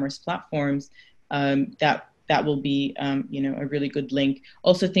e-commerce platforms, that will be, you know, a really good link.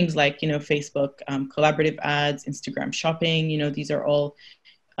 Also things like, you know, Facebook collaborative ads, Instagram shopping, you know, these are all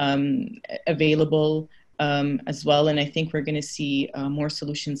available as well. And I think we're going to see more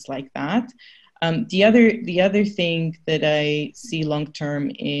solutions like that. The other thing that I see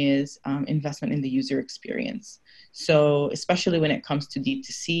long-term is investment in the user experience. So especially when it comes to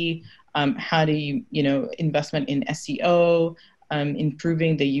D2C, how do you know, investment in SEO,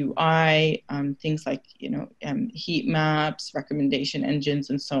 improving the UI, things like, you know, heat maps, recommendation engines,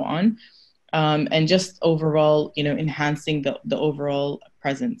 and so on. And just overall, you know, enhancing the overall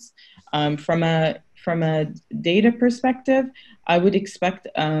presence. From a data perspective, I would expect,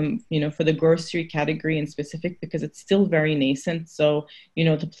 you know, for the grocery category in specific, because it's still very nascent. So, you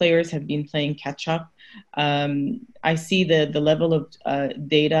know, the players have been playing catch up. I see the level of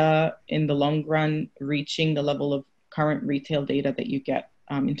data in the long run reaching the level of current retail data that you get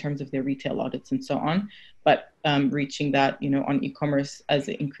in terms of their retail audits and so on, but reaching that, you know, on e-commerce as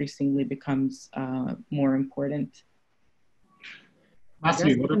it increasingly becomes more important.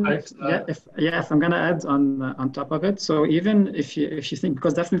 Matthew, what about, if I'm gonna add on top of it. So even if you think,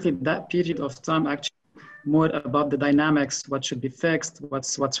 because definitely that period of time actually more about the dynamics, what should be fixed,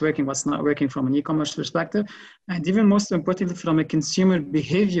 what's working, what's not working from an e-commerce perspective, and even most importantly from a consumer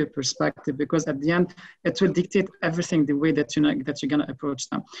behavior perspective, because at the end it will dictate everything the way that you're gonna approach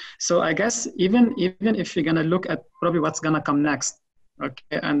them. So I guess even if you're gonna look at probably what's gonna come next.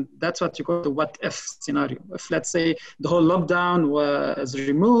 Okay, and that's what you call the what if scenario. If let's say the whole lockdown was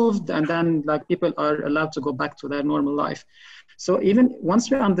removed and then like people are allowed to go back to their normal life. So even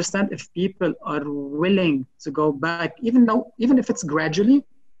once we understand if people are willing to go back, even if it's gradually,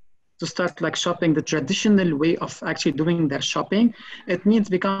 to start like shopping the traditional way of actually doing their shopping, it means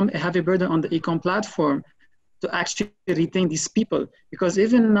become a heavy burden on the e-com platform to actually retain these people. Because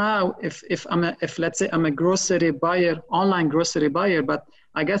even now, if let's say I'm a grocery buyer, online grocery buyer, but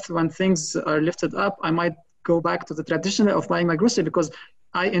I guess when things are lifted up, I might go back to the traditional of buying my grocery because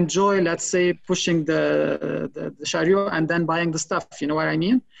I enjoy, let's say, pushing the chariot and then buying the stuff. You know what I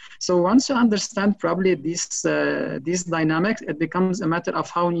mean? So once you understand probably these dynamics, it becomes a matter of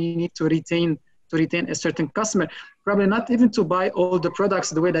how you need to retain a certain customer, probably not even to buy all the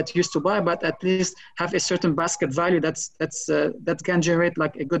products the way that you used to buy, but at least have a certain basket value that can generate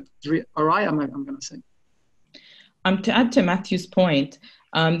like a good ROI, I'm going to say. To add to Matthew's point,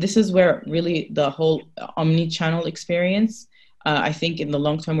 this is where really the whole omni-channel experience, I think in the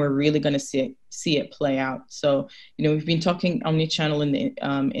long term, we're really going to see it play out. So, you know, we've been talking omni-channel in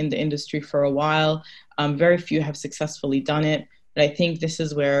the industry for a while. Very few have successfully done it. But I think this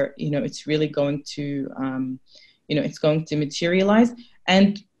is where, you know, it's really going to, you know, it's going to materialize.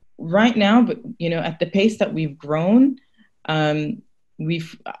 And right now, you know, at the pace that we've grown, in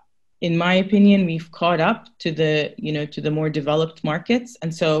my opinion, we've caught up to the, you know, to the more developed markets.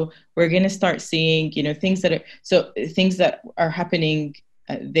 And so we're going to start seeing, you know, things that are happening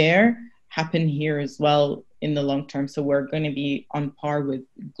there happen here as well in the long term. So we're going to be on par with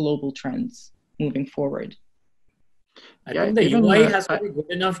global trends moving forward. I think the UI has to be good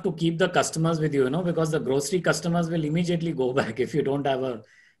enough to keep the customers with you, you know, because the grocery customers will immediately go back if you don't have a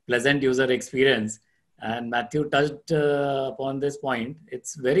pleasant user experience. And Matthew touched upon this point.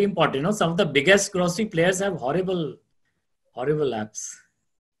 It's very important. You know, some of the biggest grocery players have horrible apps.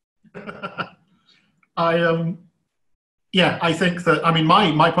 I think that, I mean,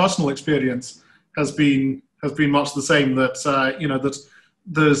 my personal experience has been much the same, that, you know, that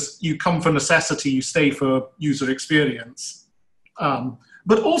you come for necessity, you stay for user experience.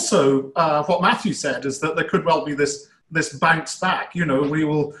 But also, what Matthew said is that there could well be this bounce back. You know,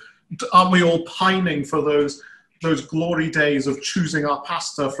 aren't we all pining for those glory days of choosing our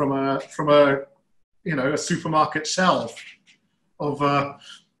pasta from a supermarket shelf, of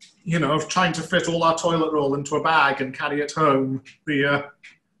trying to fit all our toilet roll into a bag and carry it home.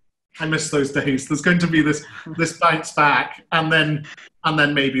 I miss those days. There's going to be this bounce back, and then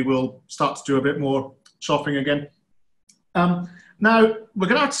maybe we'll start to do a bit more shopping again. Now we're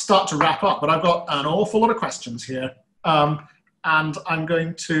going to have to start to wrap up, but I've got an awful lot of questions here, and I'm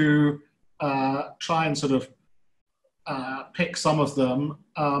going to try and sort of pick some of them.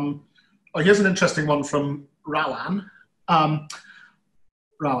 Here's an interesting one from Rawan.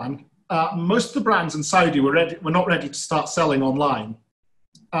 Most of the brands in Saudi were not ready to start selling online.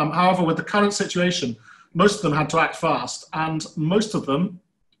 However, with the current situation, most of them had to act fast, and most of them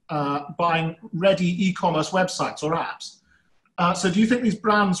buying ready e-commerce websites or apps. So do you think these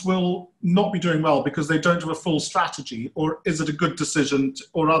brands will not be doing well because they don't have a full strategy, or is it a good decision,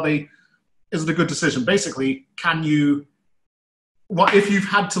 is it a good decision? Basically, if you've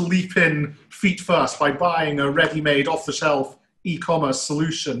had to leap in feet first by buying a ready-made off-the-shelf e-commerce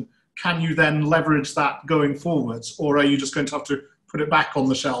solution, can you then leverage that going forwards, or are you just going to have to put it back on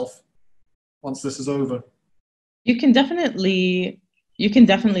the shelf once this is over? You can definitely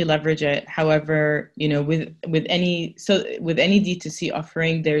leverage it. However, with any D2C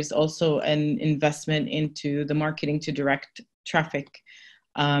offering, there's also an investment into the marketing to direct traffic,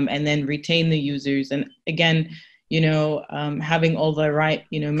 and then retain the users. And again, having all the right,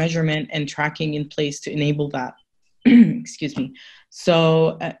 measurement and tracking in place to enable that. Excuse me.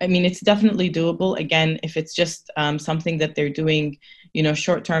 So, I mean, it's definitely doable. Again, if it's just something that they're doing,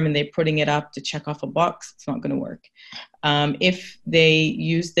 short term, and they're putting it up to check off a box, it's not going to work. If they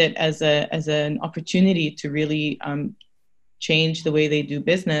used it as an opportunity to really change the way they do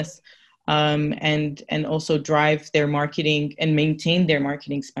business, and also drive their marketing and maintain their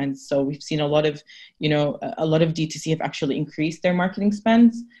marketing spends. So we've seen a lot of D2C have actually increased their marketing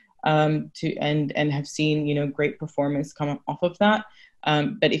spends, and have seen, great performance come off of that.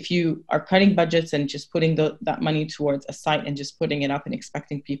 But if you are cutting budgets and just putting that money towards a site and just putting it up and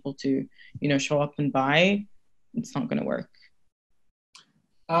expecting people to, show up and buy, it's not going to work.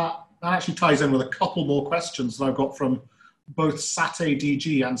 That actually ties in with a couple more questions that I've got from both Sate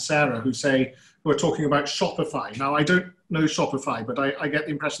DG and Sarah, who are talking about Shopify. Now, I don't know Shopify, but I get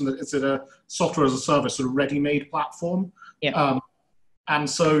the impression that it's a software as a service, sort of ready-made platform. Yeah. And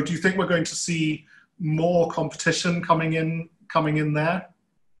so do you think we're going to see more competition coming in there?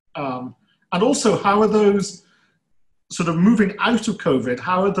 And also, how are those sort of moving out of COVID,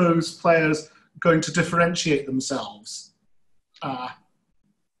 how are those players going to differentiate themselves? The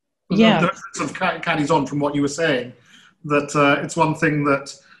sort of carries on from what you were saying, that it's one thing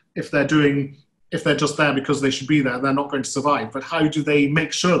that if they're just there because they should be there, they're not going to survive. But how do they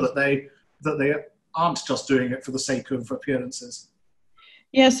make sure that they aren't just doing it for the sake of appearances?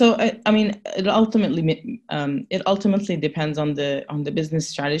 Yeah, so I mean, it ultimately depends on the business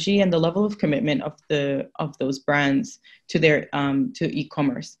strategy and the level of commitment of those brands to their to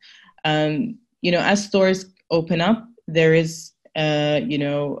e-commerce. As stores open up, there is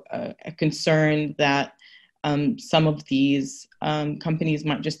a concern that some of these companies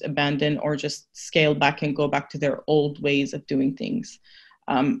might just abandon or just scale back and go back to their old ways of doing things.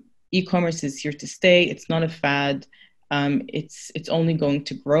 E-commerce is here to stay. It's not a fad. It's only going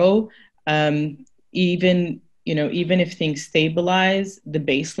to grow. Even if things stabilize, the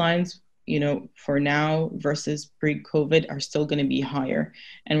baselines, for now versus pre-COVID are still going to be higher,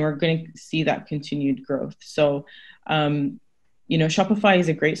 and we're going to see that continued growth. So, Shopify is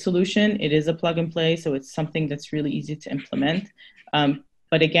a great solution. It is a plug and play, so it's something that's really easy to implement.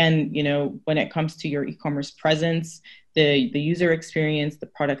 But again, when it comes to your e-commerce presence, the user experience, the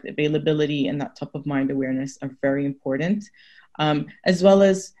product availability, and that top of mind awareness are very important. As well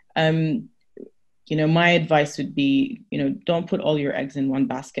as, my advice would be, don't put all your eggs in one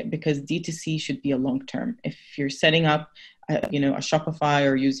basket, because D2C should be a long term. If you're setting up, a Shopify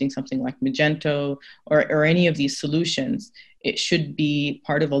or using something like Magento or any of these solutions, it should be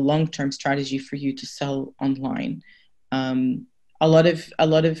part of a long-term strategy for you to sell online. A lot of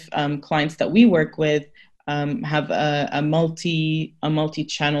clients that we work with have a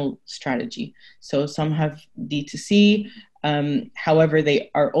multi-channel strategy. So some have D2C. However,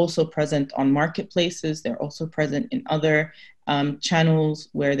 they are also present on marketplaces. They're also present in other channels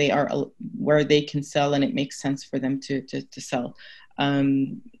where they can sell, and it makes sense for them to sell.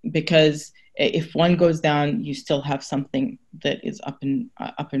 Because if one goes down, you still have something that is up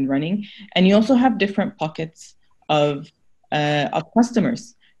and running. And you also have different pockets of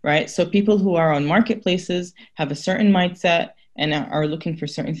customers, right? So people who are on marketplaces have a certain mindset and are looking for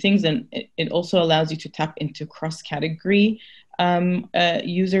certain things. And it also allows you to tap into cross-category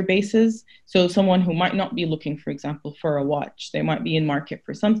user bases. So someone who might not be looking, for example, for a watch, they might be in market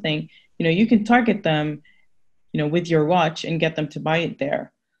for something, you can target them, with your watch and get them to buy it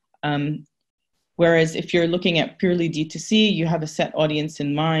there. Whereas if you're looking at purely D2C, you have a set audience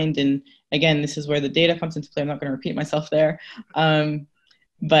in mind. And again, this is where the data comes into play. I'm not going to repeat myself there.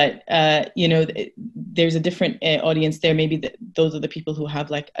 But there's a different audience there. Maybe those are the people who have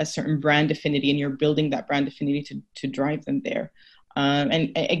like a certain brand affinity, and you're building that brand affinity to drive them there.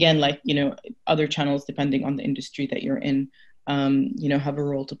 And again, other channels, depending on the industry that you're in, have a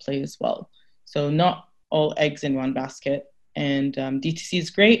role to play as well. So not all eggs in one basket. And D2C is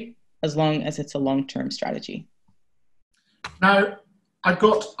great as long as it's a long-term strategy. Now, I've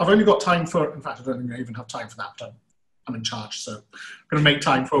only got time for, in fact, I don't think I even have time for that, but I'm in charge, so I'm going to make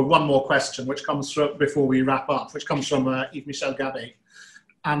time for one more question, which comes from, before we wrap up, which comes from Yves-Michel Gabet.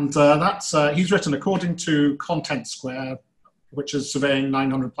 And he's written, according to Content Square, which is surveying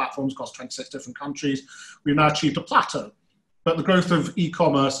 900 platforms across 26 different countries, we've now achieved a plateau. But the growth of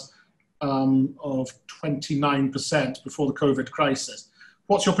e-commerce of 29% before the COVID crisis.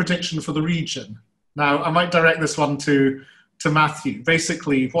 What's your prediction for the region? Now, I might direct this one to Matthew.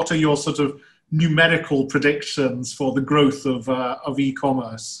 Basically, what are your sort of numerical predictions for the growth of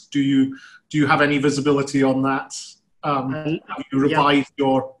e-commerce? Do you have any visibility on that? Have you revised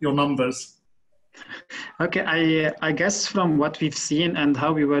your numbers? Okay, I guess from what we've seen and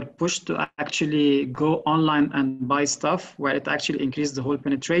how we were pushed to actually go online and buy stuff, where it actually increased the whole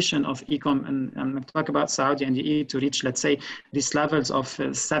penetration of e-com, and we talk about Saudi and UAE to reach, let's say, these levels of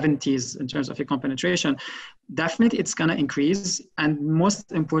 70s in terms of e-com penetration. Definitely it's going to increase, and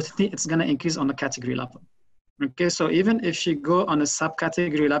most importantly, it's going to increase on the category level. Okay, so even if you go on a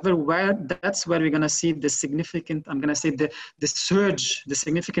subcategory level, that's where we're going to see the significant, I'm going to say the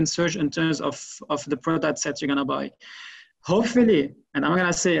significant surge in terms of the products that you're going to buy. Hopefully, and I'm going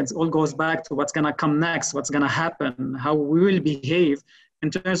to say it all goes back to what's going to come next, what's going to happen, how we will behave in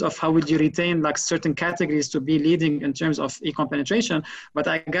terms of how would you retain like certain categories to be leading in terms of e-com penetration. But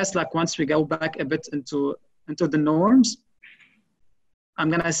I guess like once we go back a bit into the norms, I'm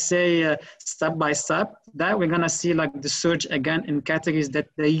going to say step by step that we're going to see like the surge again in categories that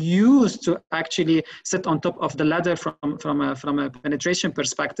they used to actually sit on top of the ladder from a penetration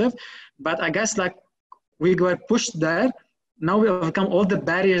perspective. But I guess like we were pushed there. Now we overcome all the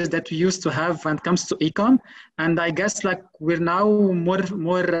barriers that we used to have when it comes to e-com. And I guess like we're now more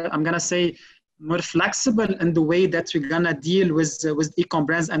I'm going to say, more flexible in the way that we're gonna deal with e-com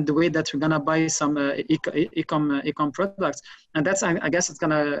brands and the way that we're gonna buy some e-com products, and that's I guess it's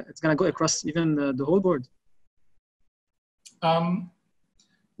gonna go across even the whole board.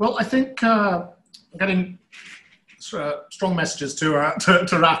 Well, I think I'm getting strong messages to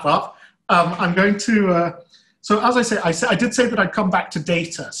wrap up. I'm going to. So as I did say that I'd come back to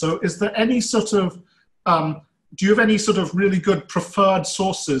data. So is there any sort of do you have any sort of really good preferred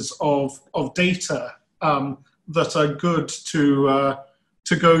sources of data that are good to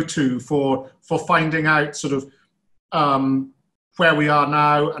go to for finding out sort of where we are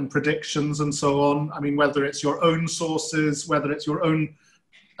now and predictions and so on? I mean, whether it's your own sources, whether it's your own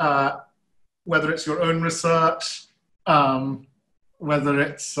research, whether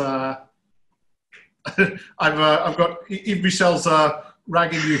it's I've got Yves Michel's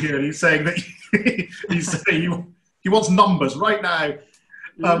ragging you here. He's saying that he wants numbers right now.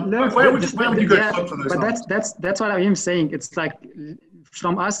 Where would you go to look for those numbers? But that's what I'm saying. It's like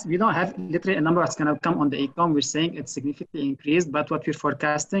from us, we don't have literally a number that's going to come on the e-com. We're saying it's significantly increased, but what we're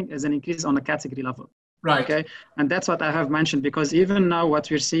forecasting is an increase on a category level. Right. Okay. And that's what I have mentioned, because even now what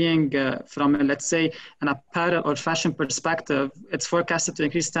we're seeing from, let's say, an apparel or fashion perspective, it's forecasted to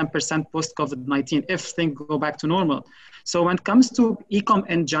increase 10% post-COVID-19 if things go back to normal. So when it comes to e-com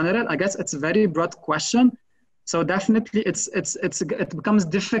in general, I guess it's a very broad question. So definitely it becomes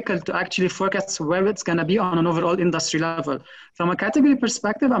difficult to actually forecast where it's going to be on an overall industry level. From a category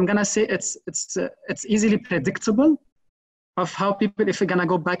perspective, I'm going to say it's easily predictable of how people, if we're going to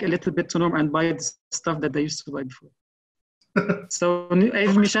go back a little bit to normal and buy the stuff that they used to buy before. So,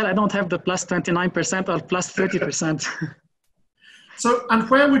 Michelle, I don't have the plus 29% or plus 30%. So, and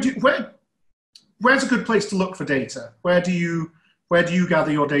where's a good place to look for data? Where do you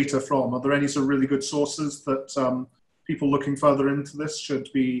gather your data from? Are there any sort of really good sources that people looking further into this should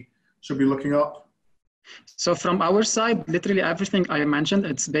be looking up? So from our side, literally everything I mentioned,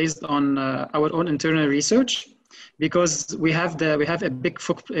 it's based on our own internal research, because we have a big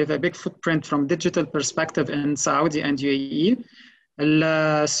footprint from digital perspective in Saudi and UAE.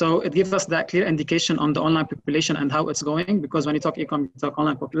 So it gives us that clear indication on the online population and how it's going, because when you talk e-com, you talk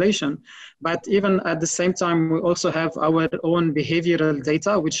online population. But even at the same time, we also have our own behavioral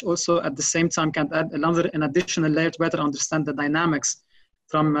data, which also at the same time can add an additional layer to better understand the dynamics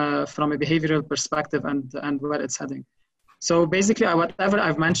from a behavioral perspective and where it's heading. So basically, whatever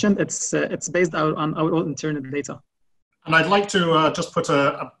I've mentioned, it's based on our own internal data. And I'd like to just put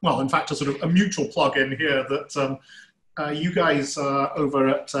well, in fact, a sort of a mutual plug in here that you guys over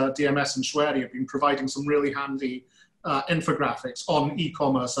at DMS and Schwery have been providing some really handy infographics on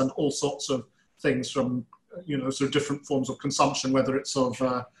e-commerce and all sorts of things from, sort of different forms of consumption, whether it's of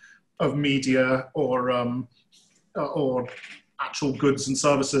media or actual goods and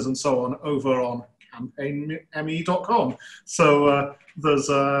services and so on, over on campaignme.com. So there's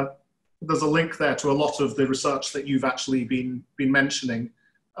a link there to a lot of the research that you've actually been mentioning,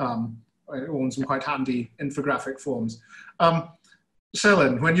 on some quite handy infographic forms.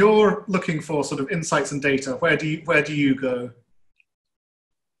 Shelin, when you're looking for sort of insights and data, where do you go?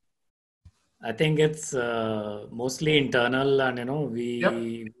 I think it's mostly internal, and we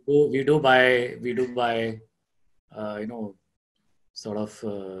do buy sort of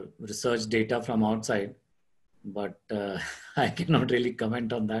research data from outside, but I cannot really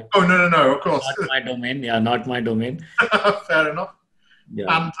comment on that. Oh, no, of course. Not my domain. Yeah, not my domain. Fair enough.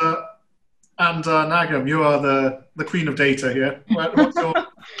 Yeah. And Nagam, you are the queen of data here.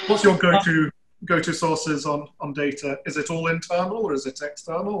 What's your go-to sources on data? Is it all internal or is it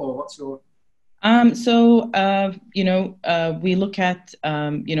external, or what's your? We look at,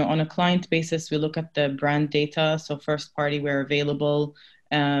 on a client basis, we look at the brand data. So first party where available.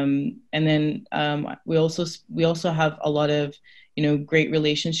 And then we also have a lot of, great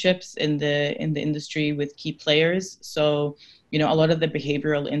relationships in the industry with key players. So, a lot of the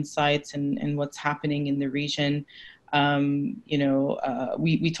behavioral insights and what's happening in the region,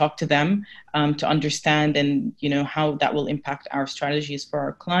 we talk to them to understand and, how that will impact our strategies for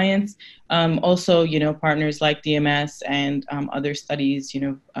our clients. Also, partners like DMS and other studies,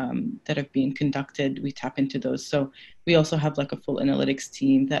 that have been conducted, we tap into those. So we also have like a full analytics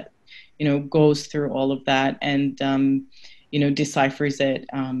team that, goes through all of that and, deciphers it,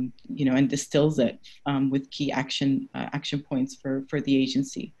 and distills it with key action points for the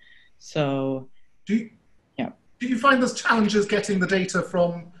agency. So, do you find there's challenges getting the data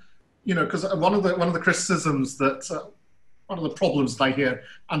from, because one of the criticisms that one of the problems that I hear,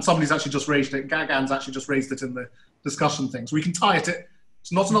 and somebody's actually just raised it, Gagan's actually just raised it in the discussion things. We can tie it.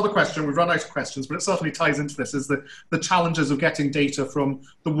 It's not another question. We've run out of questions, but it certainly ties into this. Is the challenges of getting data from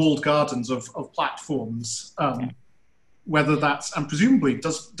the walled gardens of platforms. Whether that's, and presumably,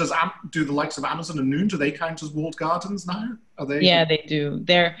 do the likes of Amazon and Noon, do they count as walled gardens now? Are they? Yeah, they do.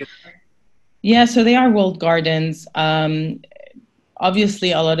 So they are walled gardens.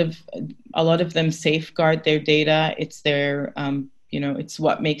 Obviously, a lot of them safeguard their data. It's their, it's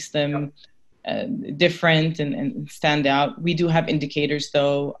what makes them different and stand out. We do have indicators,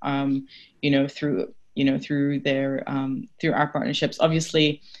 though, through our partnerships.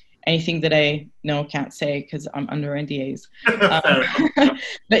 Obviously, anything that I can't say because I'm under NDAs.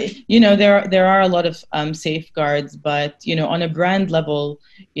 But there are a lot of safeguards. But on a brand level,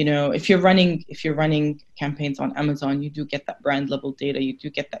 if you're running campaigns on Amazon, you do get that brand level data. You do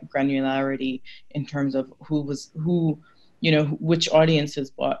get that granularity in terms of which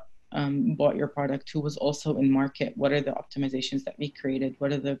audiences bought your product, who was also in market, what are the optimizations that we created,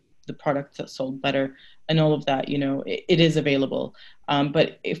 what are the products that sold better, and all of that. It is available.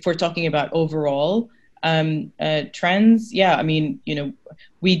 But if we're talking about overall trends,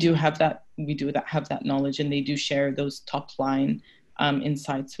 we do have that knowledge, and they do share those top line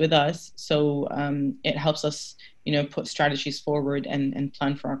insights with us. So it helps us, put strategies forward and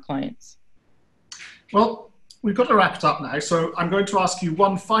plan for our clients. Well, we've got to wrap it up now. So I'm going to ask you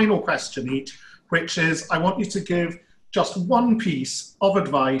one final question each, which is, I want you to give just one piece of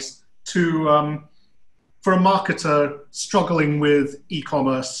advice to for a marketer struggling with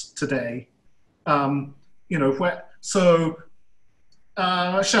e-commerce today. Shelin,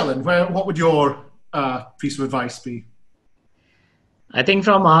 what would your piece of advice be? I think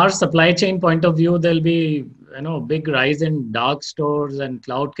from our supply chain point of view, there'll be big rise in dark stores and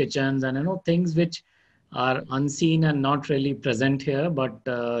cloud kitchens and things which are unseen and not really present here. But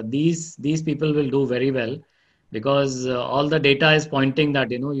these people will do very well, because all the data is pointing that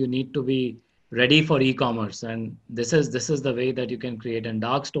you need to be ready for e-commerce, and this is the way that you can create. And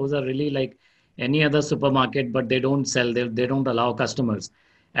dark stores are really like any other supermarket, but they don't sell, they don't allow customers.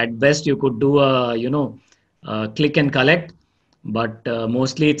 At best, you could do a, click and collect, but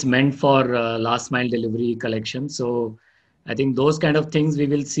mostly it's meant for last mile delivery collection. So I think those kind of things we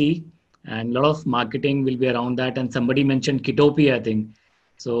will see, and a lot of marketing will be around that. And somebody mentioned Kitopia, I think.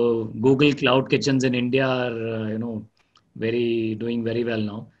 So Google Cloud Kitchens in India are, doing very well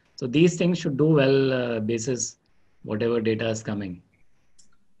now. So these things should do well basis whatever data is coming.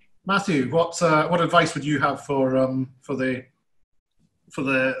 Matthew, what advice would you have for the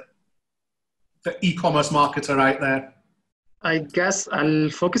e-commerce marketer out there? I guess I'll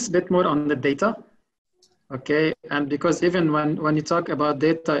focus a bit more on the data. Okay, and because even when you talk about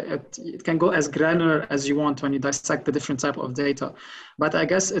data, it can go as granular as you want when you dissect the different type of data. But I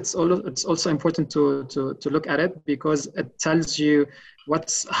guess it's also important to look at it, because it tells you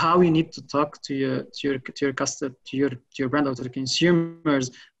how you need to talk to your customer, to your brand, or to the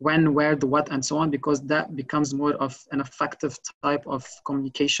consumers, when, where, the what, and so on, because that becomes more of an effective type of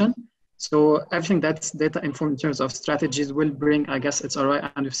communication. So everything that's data informed in terms of strategies will bring, I guess, its ROI,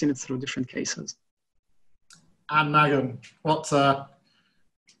 and we've seen it through different cases. And Nagam, what save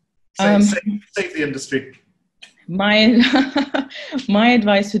the industry? My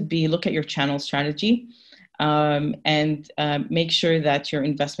advice would be look at your channel strategy, and make sure that your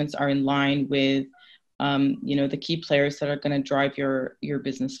investments are in line with the key players that are going to drive your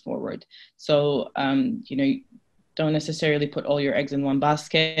business forward. So don't necessarily put all your eggs in one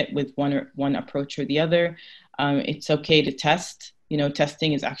basket with one approach or the other. It's okay to test.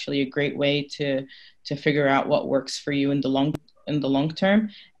 Testing is actually a great way to figure out what works for you in the long term,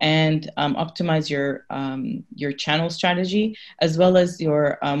 and optimize your channel strategy as well as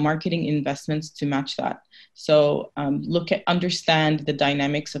your marketing investments to match that. So understand the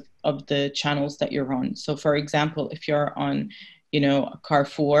dynamics of the channels that you're on. So for example, if you're on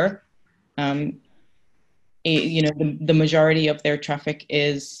Carrefour, the majority of their traffic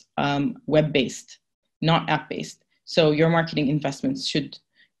is web-based, not app-based. So your marketing investments should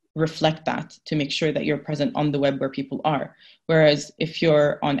reflect that, to make sure that you're present on the web where people are. Whereas if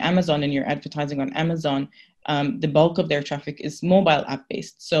you're on Amazon and you're advertising on Amazon, the bulk of their traffic is mobile app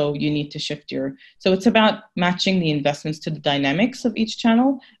based. So you need to shift so it's about matching the investments to the dynamics of each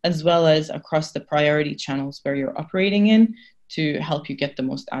channel, as well as across the priority channels where you're operating in, to help you get the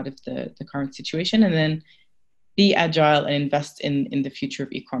most out of the current situation, and then be agile and invest in the future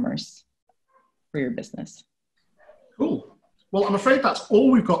of e-commerce for your business. Cool. Well, I'm afraid that's all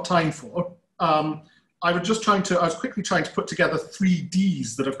we've got time for. I was quickly trying to put together 3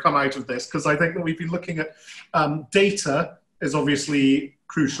 Ds that have come out of this, because I think that we've been looking at data is obviously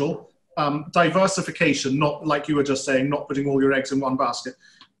crucial. Diversification, not like you were just saying, not putting all your eggs in one basket.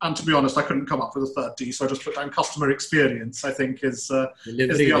 And to be honest, I couldn't come up with a 3rd D, so I just put down customer experience, I think is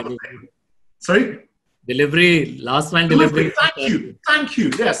the other thing. Sorry? Delivery, last mile delivery. Thank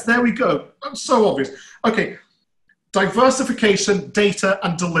you. Yes, there we go. That's so obvious. Okay. Diversification, data,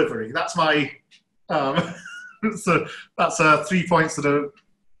 and delivery. That's my, so that's 3 points that have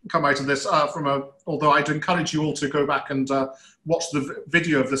come out of this. Although I'd encourage you all to go back and watch the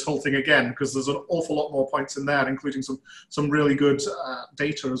video of this whole thing again, because there's an awful lot more points in there, including some really good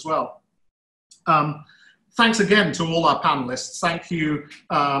data as well. Thanks again to all our panelists. Thank you,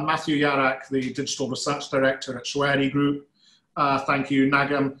 Matthew Yarak, the Digital Research Director at Shwari Group. Thank you,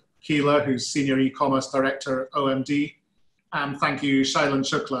 Nagam Keela, who's Senior E-Commerce Director at OMD. And thank you, Shailen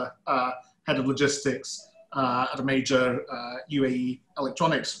Shukla, Head of Logistics at a major UAE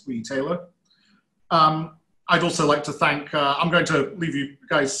electronics retailer. I'd also like to thank, I'm going to leave you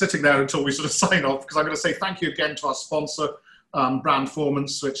guys sitting there until we sort of sign off, because I'm going to say thank you again to our sponsor,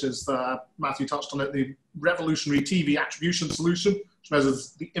 Brandformance, which is, Matthew touched on it, the revolutionary TV attribution solution, which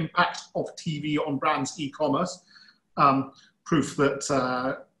measures the impact of TV on brands' e-commerce. Proof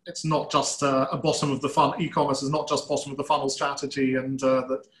that it's not just a bottom of the funnel, e-commerce is not just bottom of the funnel strategy, and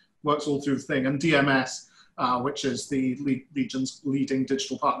that works all through the thing. And DMS, which is the Legion's leading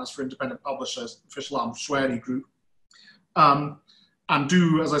digital partners for independent publishers, official arm of Shwari Group. And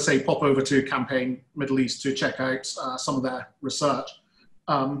do, as I say, pop over to Campaign Middle East to check out some of their research.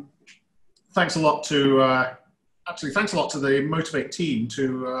 Thanks a lot to, thanks a lot to the Motivate team,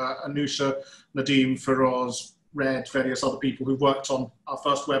 to Anusha, Nadeem, Feroz, Red, various other people who worked on our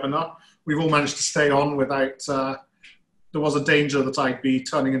first webinar. We've all managed to stay on without, there was a danger that I'd be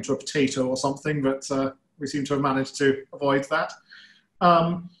turning into a potato or something, but we seem to have managed to avoid that.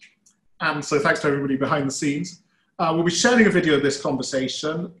 And so thanks to everybody behind the scenes. We'll be sharing a video of this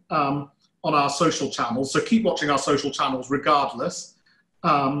conversation on our social channels, so keep watching our social channels regardless.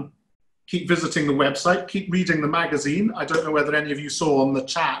 Keep visiting the website, keep reading the magazine. I don't know whether any of you saw on the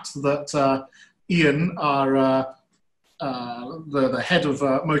chat that Ian, the head of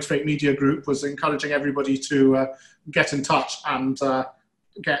Motivate Media Group, was encouraging everybody to get in touch, and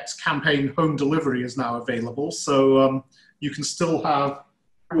get campaign home delivery is now available. So you can still have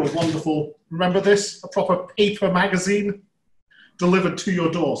your wonderful, remember this, a proper paper magazine delivered to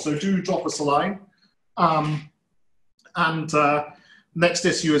your door. So do drop us a line. Next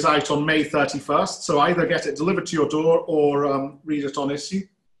issue is out on May 31st. So either get it delivered to your door or read it on issue.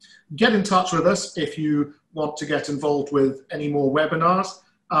 Get in touch with us if you want to get involved with any more webinars,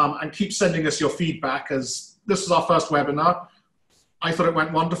 and keep sending us your feedback, as this is our first webinar. I thought it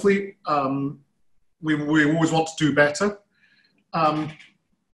went wonderfully. We always want to do better. Yeah,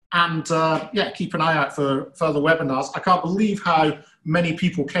 keep an eye out for further webinars. I can't believe how many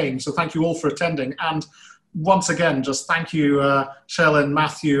people came, so thank you all for attending. And once again, just thank you, Shailen,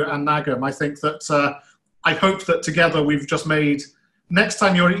 Matthew, and Nagam. I think that, I hope that together we've just made, next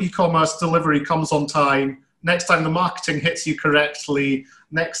time your e-commerce delivery comes on time, next time the marketing hits you correctly,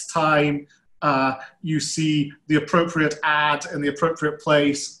 next time you see the appropriate ad in the appropriate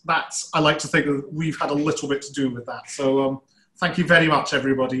place, I like to think that we've had a little bit to do with that. So thank you very much,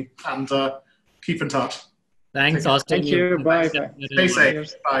 everybody, and keep in touch. Thanks, Austin. Thank you. Bye. Stay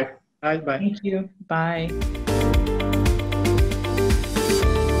safe. Bye. Bye. Bye. Thank you. Bye.